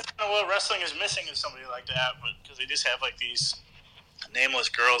say that's kind of what wrestling is missing, is somebody like that, but because they just have like these nameless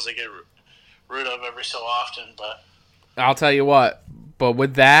girls they get rid of every so often. But I'll tell you what. But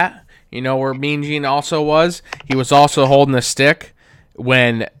with that, where Mean Gene also was, he was also holding a stick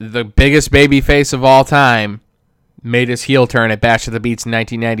when the biggest babyface of all time made his heel turn at Bash of the Beats in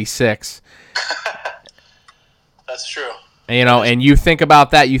 1996. That's true. And you think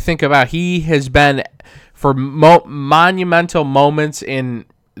about that. You think about he has been, for monumental moments in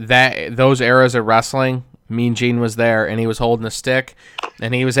those eras of wrestling, Mean Gene was there, and he was holding a stick,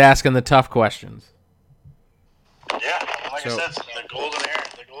 and he was asking the tough questions. Yeah, like I said, it's the golden era,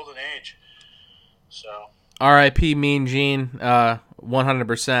 the golden age. So, R.I.P. Mean Gene.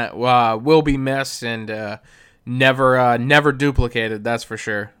 100%. Will be missed and never duplicated. That's for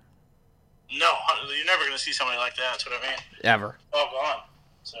sure. No, you're never going to see somebody like that. That's what I mean. Ever. All gone.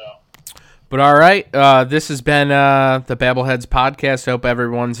 So. But all right, this has been the Babbleheads podcast. Hope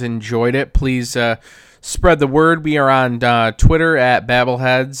everyone's enjoyed it. Please spread the word. We are on Twitter at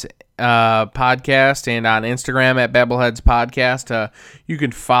Babbleheads Podcast and on Instagram at Babbleheads Podcast. You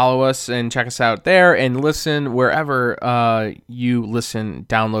can follow us and check us out there and listen wherever you listen,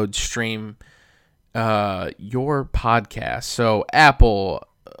 download, stream your podcast. So Apple,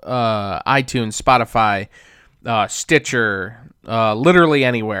 iTunes, Spotify, Stitcher, literally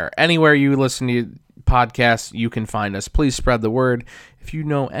anywhere you listen to podcasts, you can find us. Please spread the word. If you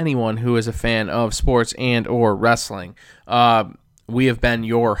know anyone who is a fan of sports and or wrestling, we have been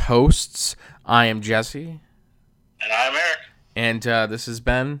your hosts. I am Jesse. And I am Eric. And this has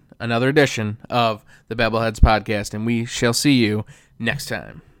been another edition of the Babbleheads podcast, and we shall see you next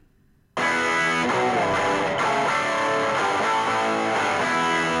time.